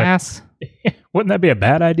that be glass? Wouldn't that be a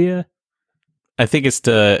bad idea? I think it's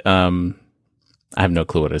to... I have no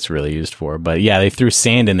clue what it's really used for. But yeah, they threw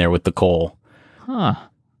sand in there with the coal. Huh.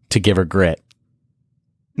 To give her grit.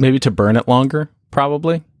 Maybe to burn it longer,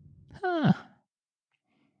 probably. Huh.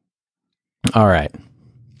 All right.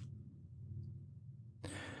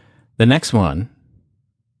 The next one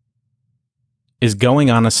is going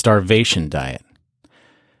on a starvation diet.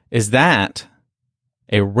 Is that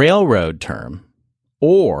a railroad term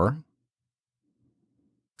or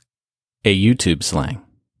a YouTube slang?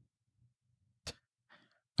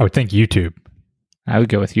 I would think YouTube. I would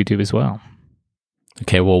go with YouTube as well.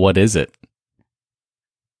 Okay, well, what is it?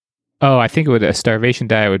 Oh, I think a starvation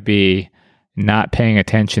diet would be not paying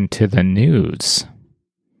attention to the news.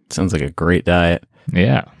 Sounds like a great diet.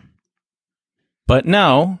 Yeah. But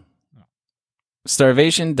no,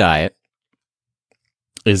 starvation diet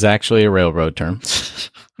is actually a railroad term.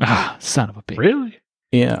 Son of a bitch. Really?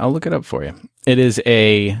 Yeah, I'll look it up for you. It is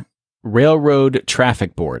a railroad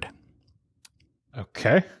traffic board.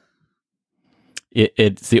 Okay.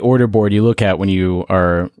 It's the order board you look at when you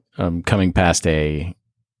are coming past And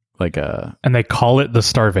they call it the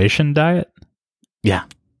starvation diet? Yeah.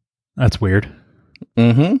 That's weird.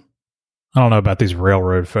 Mm-hmm. I don't know about these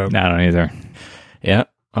railroad folk. No, I don't either. Yeah.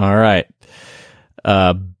 All right.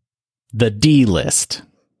 The D list.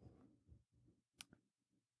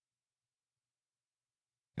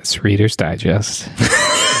 It's Reader's Digest.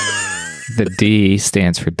 The D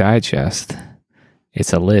stands for digest.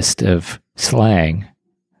 It's a list of slang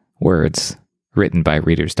words written by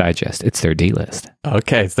Reader's Digest. It's their D list.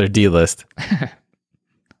 Okay, it's their D list.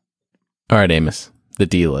 All right, Amos, the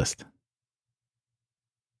D list.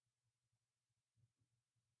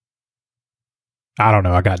 I don't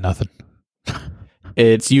know. I got nothing.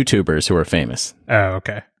 It's YouTubers who are famous. Oh,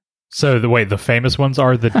 okay. So the famous ones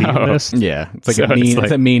are the D list? Yeah, it's like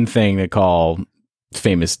it's a mean thing to call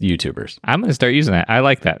famous YouTubers. I'm going to start using that. I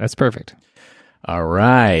like that. That's perfect. All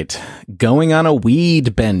right. Going on a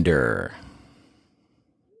weed bender.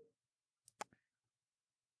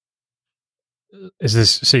 Is this,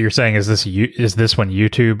 so you're saying, is this one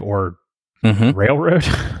YouTube or railroad?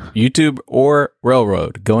 YouTube or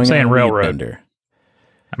railroad. Going on a railroad. Weed bender.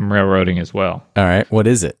 I'm railroading as well. All right. What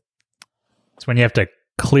is it? It's when you have to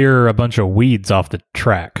clear a bunch of weeds off the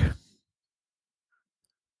track.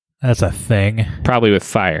 That's a thing. Probably with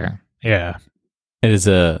fire. Yeah. It is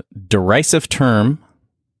a derisive term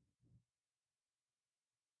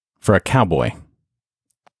for a cowboy.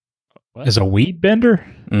 What? Is a weed bender?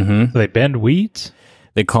 Mm-hmm. Do they bend weeds?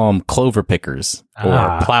 They call them clover pickers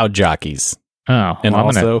or plow jockeys. Oh, and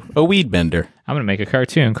also a weed bender. I'm going to make a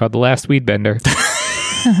cartoon called The Last Weed Bender.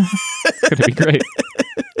 It's going to be great.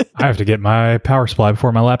 I have to get my power supply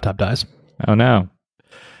before my laptop dies. Oh, no.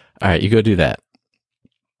 All right, you go do that.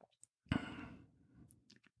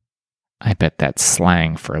 I bet that's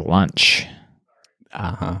slang for lunch.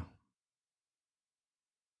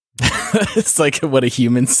 It's like what a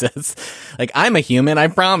human says. Like, I'm a human, I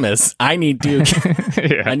promise. I need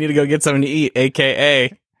to I need to go get something to eat,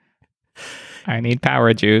 aka I need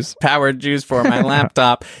power juice. Power juice for my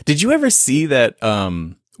laptop. Did you ever see that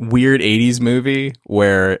weird 80s movie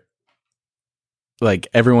where like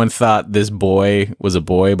everyone thought this boy was a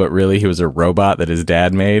boy, but really he was a robot that his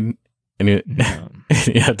dad made? And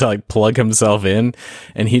he had to like plug himself in,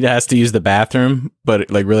 and he has to use the bathroom,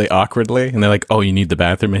 but like really awkwardly. And they're like, "Oh, you need the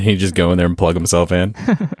bathroom," and he just go in there and plug himself in.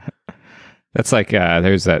 That's like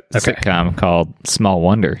there's that sitcom called Small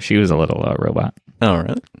Wonder. She was a little robot. Oh,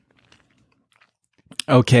 really?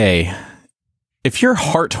 Okay, if you're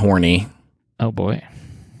heart horny, oh boy,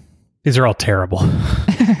 these are all terrible.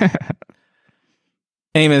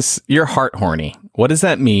 Amos, you're heart horny. What does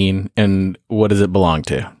that mean, and what does it belong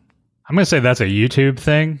to? I'm going to say that's a YouTube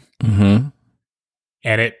thing. Mm-hmm.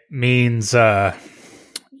 And it means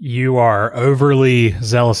you are overly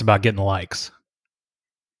zealous about getting likes.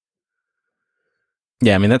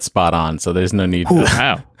 Yeah, I mean, that's spot on, so there's no need for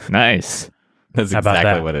that. Wow, nice. That's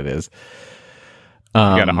exactly what it is. You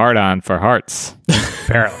got a heart on for hearts.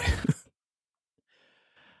 Apparently.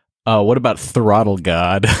 What about Throttle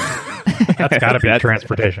God? That's got to be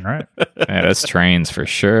transportation, right? Yeah, that's trains for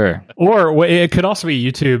sure. Or it could also be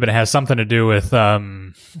YouTube, and it has something to do with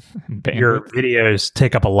your videos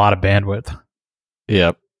take up a lot of bandwidth.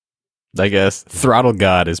 Yep. I guess Throttle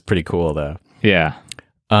God is pretty cool, though. Yeah.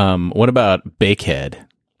 What about Bakehead?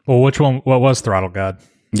 Well, which one? What was Throttle God?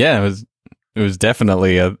 Yeah, it was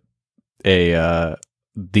definitely the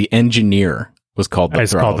engineer was called the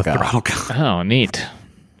Throttle God. Oh, neat.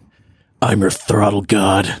 I'm your Throttle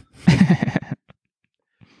God.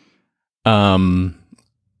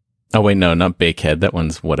 Oh wait, no, not Bakehead. That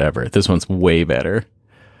one's whatever. This one's way better.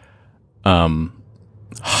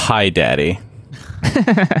 Hi Daddy.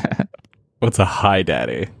 What's a Hi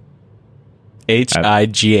Daddy?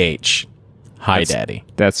 HIGH. Hi Daddy.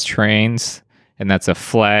 That's trains, and that's a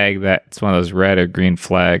flag. That's one of those red or green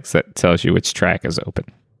flags that tells you which track is open.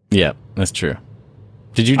 Yeah, that's true.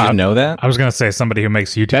 Did you just know that? I was going to say somebody who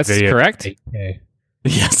makes YouTube videos. That's correct. 8K.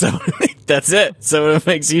 Yeah, so that's it. So it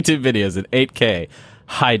makes YouTube videos at 8K.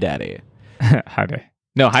 Hi Daddy. Hi Daddy.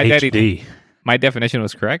 No, Hi HD. Daddy. My definition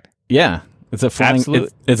was correct? Yeah. It's a flying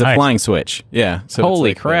it's a flying switch. Yeah. So holy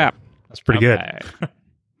like crap. That's pretty good.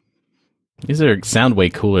 These sound way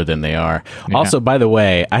cooler than they are. Yeah. Also, by the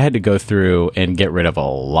way, I had to go through and get rid of a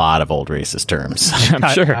lot of old racist terms. I'm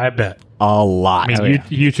sure. I bet. A lot. I mean,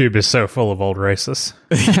 YouTube is so full of old racists.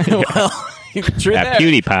 Well, true that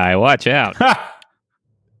PewDiePie, watch out.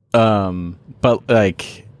 But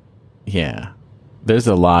like, yeah, there's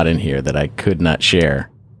a lot in here that I could not share.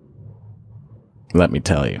 Let me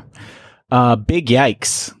tell you. Big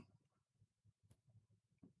yikes.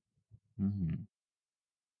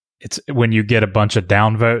 It's when you get a bunch of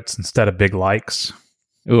downvotes instead of big likes.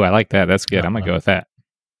 Ooh, I like that. That's good. I'm going to go with that.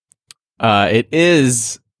 It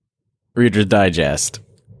is Reader's Digest,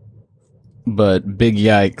 but big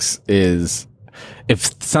yikes is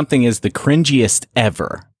if something is the cringiest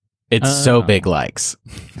ever, it's so big likes.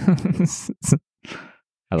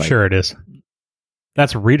 Sure it is.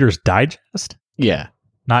 That's Reader's Digest? Yeah.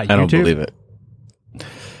 Not YouTube? I don't believe it.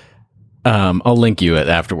 I'll link you it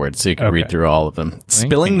afterwards so you can read through all of them.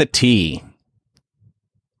 Spilling the tea.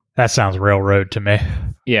 That sounds railroad to me.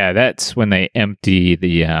 Yeah, that's when they empty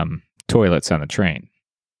the toilets on the train.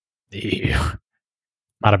 Ew.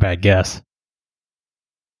 Not a bad guess.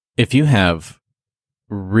 If you have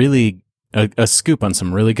really a scoop on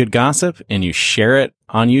some really good gossip and you share it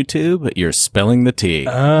on YouTube, you're spilling the tea.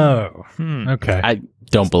 Oh, okay. I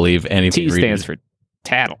don't believe anything. T stands for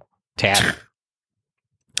tattle. Tattle.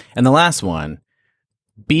 And the last one,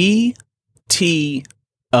 BTO,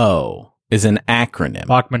 is an acronym.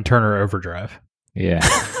 Bachman-Turner Overdrive. Yeah.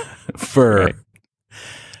 for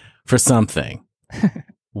something.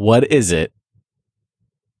 What is it?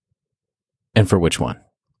 And for which one?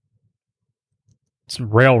 It's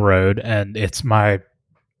railroad, and it's my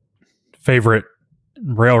favorite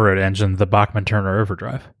railroad engine, the Bachman-Turner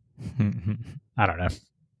Overdrive. I don't know.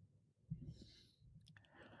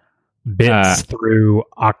 Bits through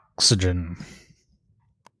oxygen.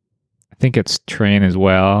 I think it's train as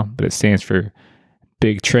well, but it stands for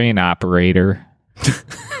big train operator.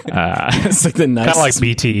 It's like the nice, kind of like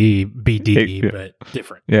BDE, but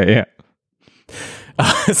different. Yeah.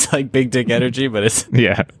 It's like Big Dick Energy, but it's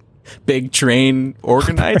big train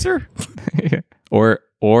organizer. Yeah. Or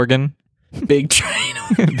organ. Big train.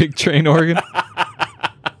 Big train organ.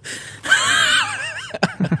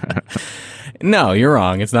 No, you're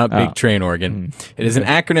wrong. It's not Big Train Organ. It is an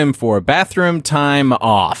acronym for Bathroom Time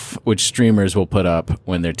Off, which streamers will put up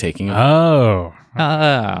when they're taking a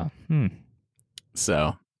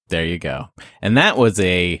So there you go. And that was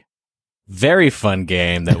a very fun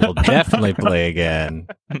game that we'll definitely play again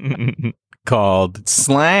called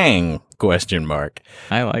Slang ?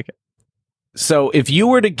 I like it. So if you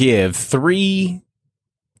were to give 3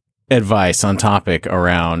 advice on topic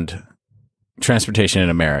around transportation in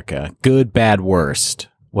America, good, bad, worst,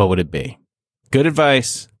 what would it be? Good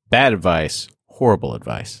advice, bad advice, horrible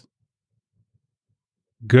advice.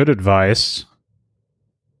 Good advice,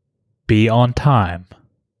 be on time.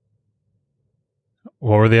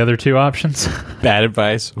 What were the other 2 options? Bad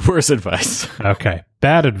advice, worse advice. Okay.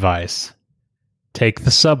 Bad advice, take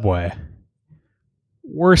the subway.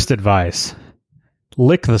 Worst advice,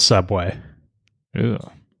 lick the subway. Ooh.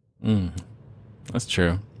 That's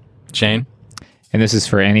true. Shane? And this is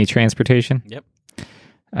for any transportation? Yep.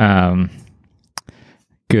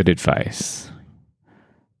 Good advice.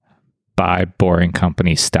 Buy Boring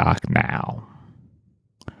Company stock now.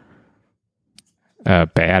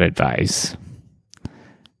 Bad advice.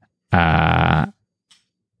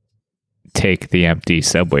 Take the empty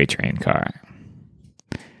subway train car.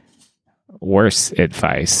 Worse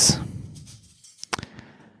advice.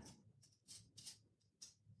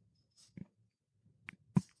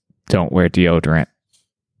 Don't wear deodorant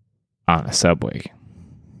on a subway.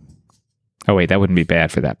 Oh, wait, that wouldn't be bad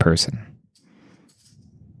for that person.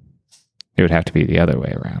 It would have to be the other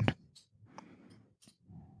way around.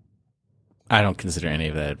 I don't consider any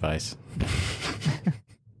of that advice.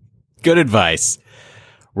 Good advice.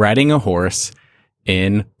 Riding a horse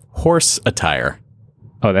in horse attire.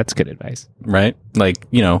 Oh, that's good advice. Right? Like,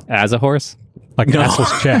 you know. As a horse? Like an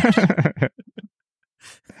assless check.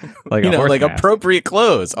 Like like appropriate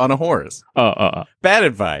clothes on a horse. Bad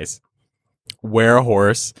advice. Wear a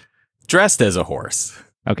horse dressed as a horse.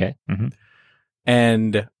 Okay. Mm-hmm.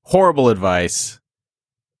 And horrible advice.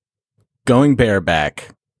 Going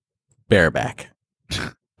bareback.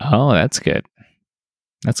 Oh, that's good.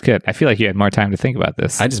 That's good. I feel like you had more time to think about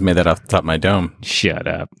this. I just made that off the top of my dome. Shut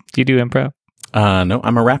up. Do you do improv? No,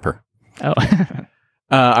 I'm a rapper. Oh.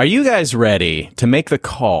 Are you guys ready to make the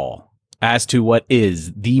call as to what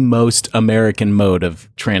is the most American mode of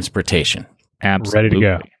transportation? Absolutely.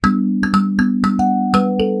 Ready to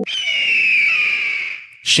go.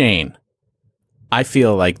 Shane, I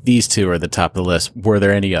feel like these 2 are the top of the list. Were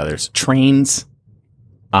there any others? Trains,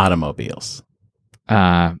 automobiles.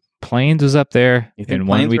 Planes was up there, and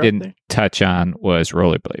one we didn't touch on was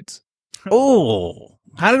rollerblades. Oh,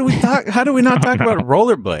 how did we not talk about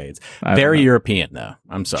rollerblades? Very European, though.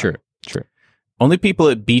 I'm sorry. True. Only people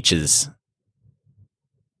at beaches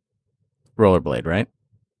rollerblade, right?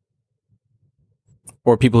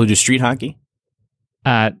 Or people who do street hockey?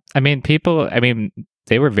 They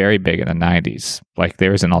were very big in the 90s. Like,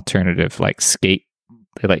 there was an alternative, like, skate.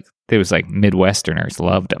 There was, like, Midwesterners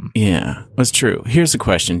loved them. Yeah, that's true. Here's the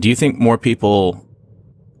question. Do you think more people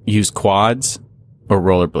use quads or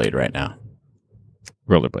rollerblade right now?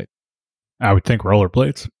 Rollerblade. I would think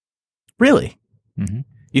rollerblades. Really? Mm-hmm.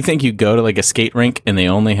 You think you go to, like, a skate rink and they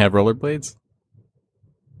only have rollerblades?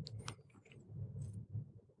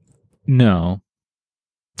 No.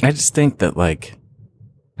 I just think that, like...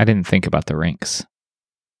 I didn't think about the rinks.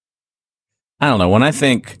 I don't know. When I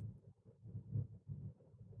think...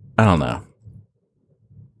 I don't know.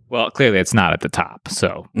 Well, clearly it's not at the top,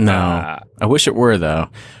 so... No. I wish it were, though.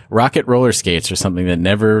 Rocket roller skates are something that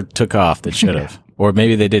never took off that should have. Or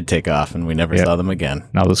maybe they did take off and we never saw them again.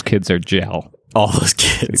 Now those kids are gel. All those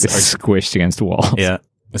kids are squished against walls. Yeah.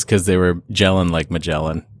 It's because they were gelling like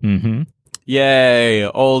Magellan. Mm-hmm. Yay,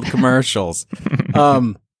 old commercials.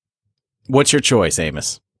 What's your choice,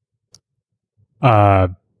 Amos?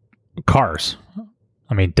 Cars.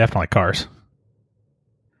 I mean, definitely cars.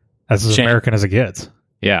 As American as it gets.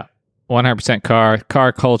 Yeah. 100%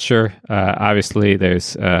 car culture. Obviously,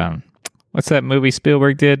 there's, what's that movie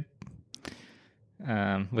Spielberg did?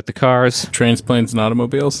 With the cars? Trains, Planes, and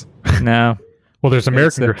Automobiles? No. Well, there's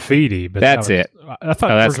American Graffiti, but that's it. I thought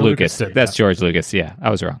that's Lucas. That's George Lucas. Yeah, I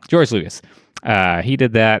was wrong. George Lucas. He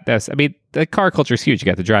did that. The car culture is huge. You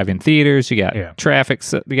got the drive-in theaters. You got traffic.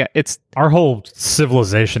 So it's our whole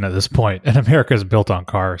civilization at this point in America is built on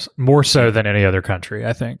cars, more so than any other country,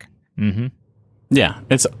 I think. Mm-hmm. Yeah,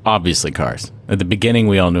 it's obviously cars. At the beginning,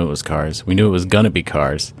 we all knew it was cars. We knew it was going to be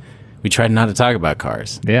cars. We tried not to talk about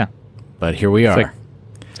cars. Yeah. But here we are.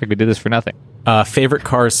 It's like we did this for nothing. Favorite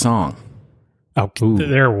Cars song? Oh,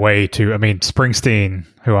 they're way too... I mean, Springsteen,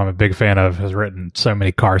 who I'm a big fan of, has written so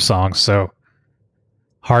many car songs, so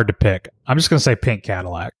hard to pick. I'm just going to say Pink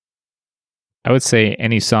Cadillac. I would say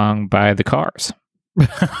any song by The Cars. There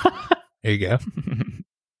you go.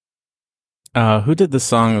 Who did the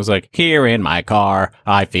song? It was like, here in my car,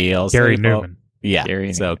 I feel Gary Newman. Yeah.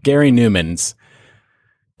 Gary Newman's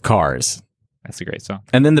Cars. That's a great song.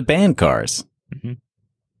 And then the band Cars.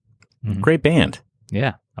 Great band.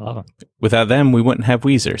 Yeah, I love them. Without them, we wouldn't have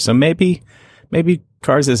Weezer. So maybe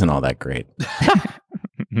Cars isn't all that great.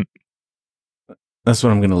 That's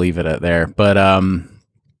what I'm going to leave it at there. But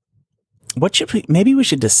maybe we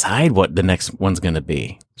should decide what the next one's going to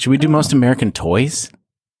be. Should we do Most American Toys?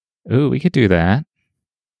 Ooh, we could do that.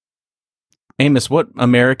 Amos, what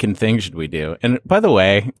American thing should we do? And by the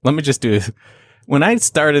way, let me just do this. When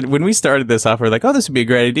we started this off, we were like, oh, this would be a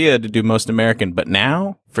great idea to do Most American. But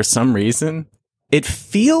now, for some reason, it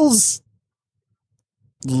feels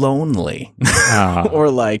lonely.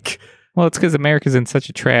 Or like... Well, it's because America's in such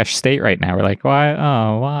a trash state right now. We're like, why?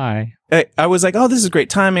 Oh, why? I was like, oh, this is great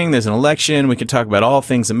timing. There's an election. We can talk about all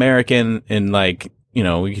things American. And like,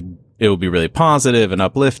 it will be really positive and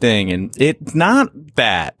uplifting. And it's not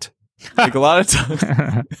that. Like a lot of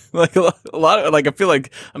times, like a lot of, like, I feel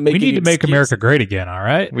like I'm making. We need to make America great again. All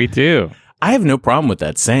right. We do. I have no problem with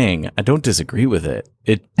that saying. I don't disagree with it.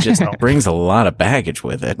 It just brings a lot of baggage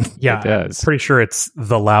with it. Yeah. It does. I'm pretty sure it's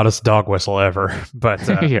the loudest dog whistle ever. But,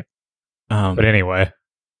 yeah. But anyway.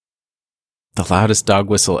 The loudest dog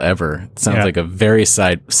whistle ever. It sounds like a very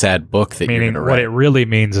sad book that you're going to write. What it really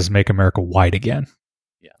means is make America white again.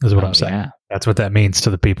 Yeah. Is what I'm saying. Yeah. That's what that means to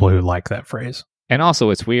the people who like that phrase. And also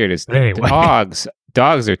what's weird is dogs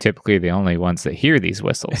are typically the only ones that hear these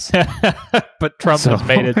whistles. But Trump has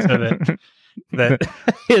made it so that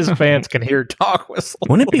his fans can hear dog whistles.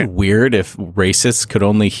 Wouldn't it be weird if racists could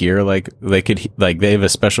only hear they have a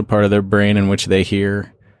special part of their brain in which they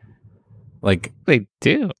hear? Like they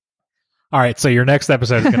do. All right, so your next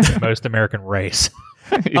episode is going to be Most American Race.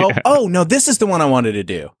 Yeah. Oh, no, this is the one I wanted to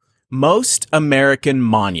do. Most American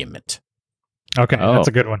Monument. Okay, that's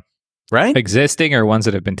a good one. Right? Existing or ones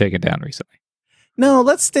that have been taken down recently? No,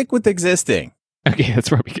 let's stick with existing. Okay, that's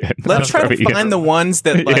probably good. Let's try to find the ones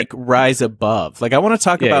that rise above. Like I want to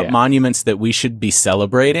talk about monuments that we should be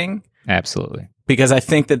celebrating. Absolutely. Because I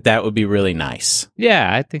think that would be really nice.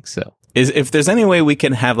 Yeah, I think so. If there's any way we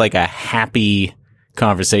can have like a happy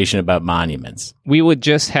conversation about monuments. We would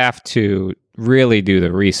just have to really do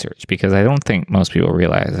the research because I don't think most people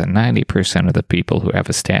realize that 90% of the people who have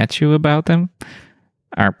a statue about them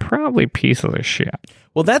are probably pieces of shit.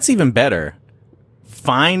 Well, that's even better.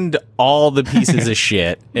 Find all the pieces of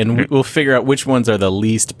shit, and we'll figure out which ones are the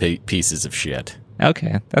least pieces of shit.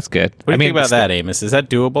 Okay, that's good. What do you think about that, Amos? Is that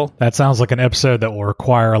doable? That sounds like an episode that will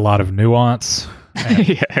require a lot of nuance and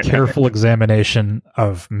careful examination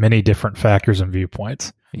of many different factors and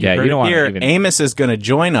viewpoints. Yeah, you don't want to even... Amos is going to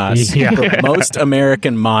join us for Most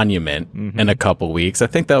American Monument in a couple weeks. I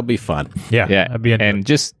think that'll be fun. Yeah. That'd be and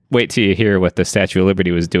just wait till you hear what the Statue of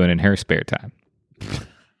Liberty was doing in her spare time.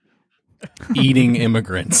 Eating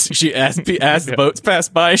immigrants. She asked boats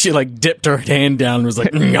passed by. She like dipped her hand down and was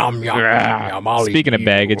like, yum, yum, yum. Speaking of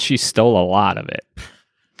baggage, she stole a lot of it.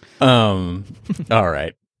 All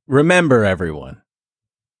right. Remember, everyone,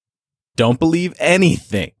 don't believe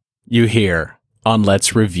anything you hear on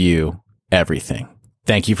Let's Review Everything.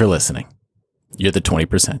 Thank you for listening. You're the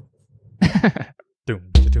 20%.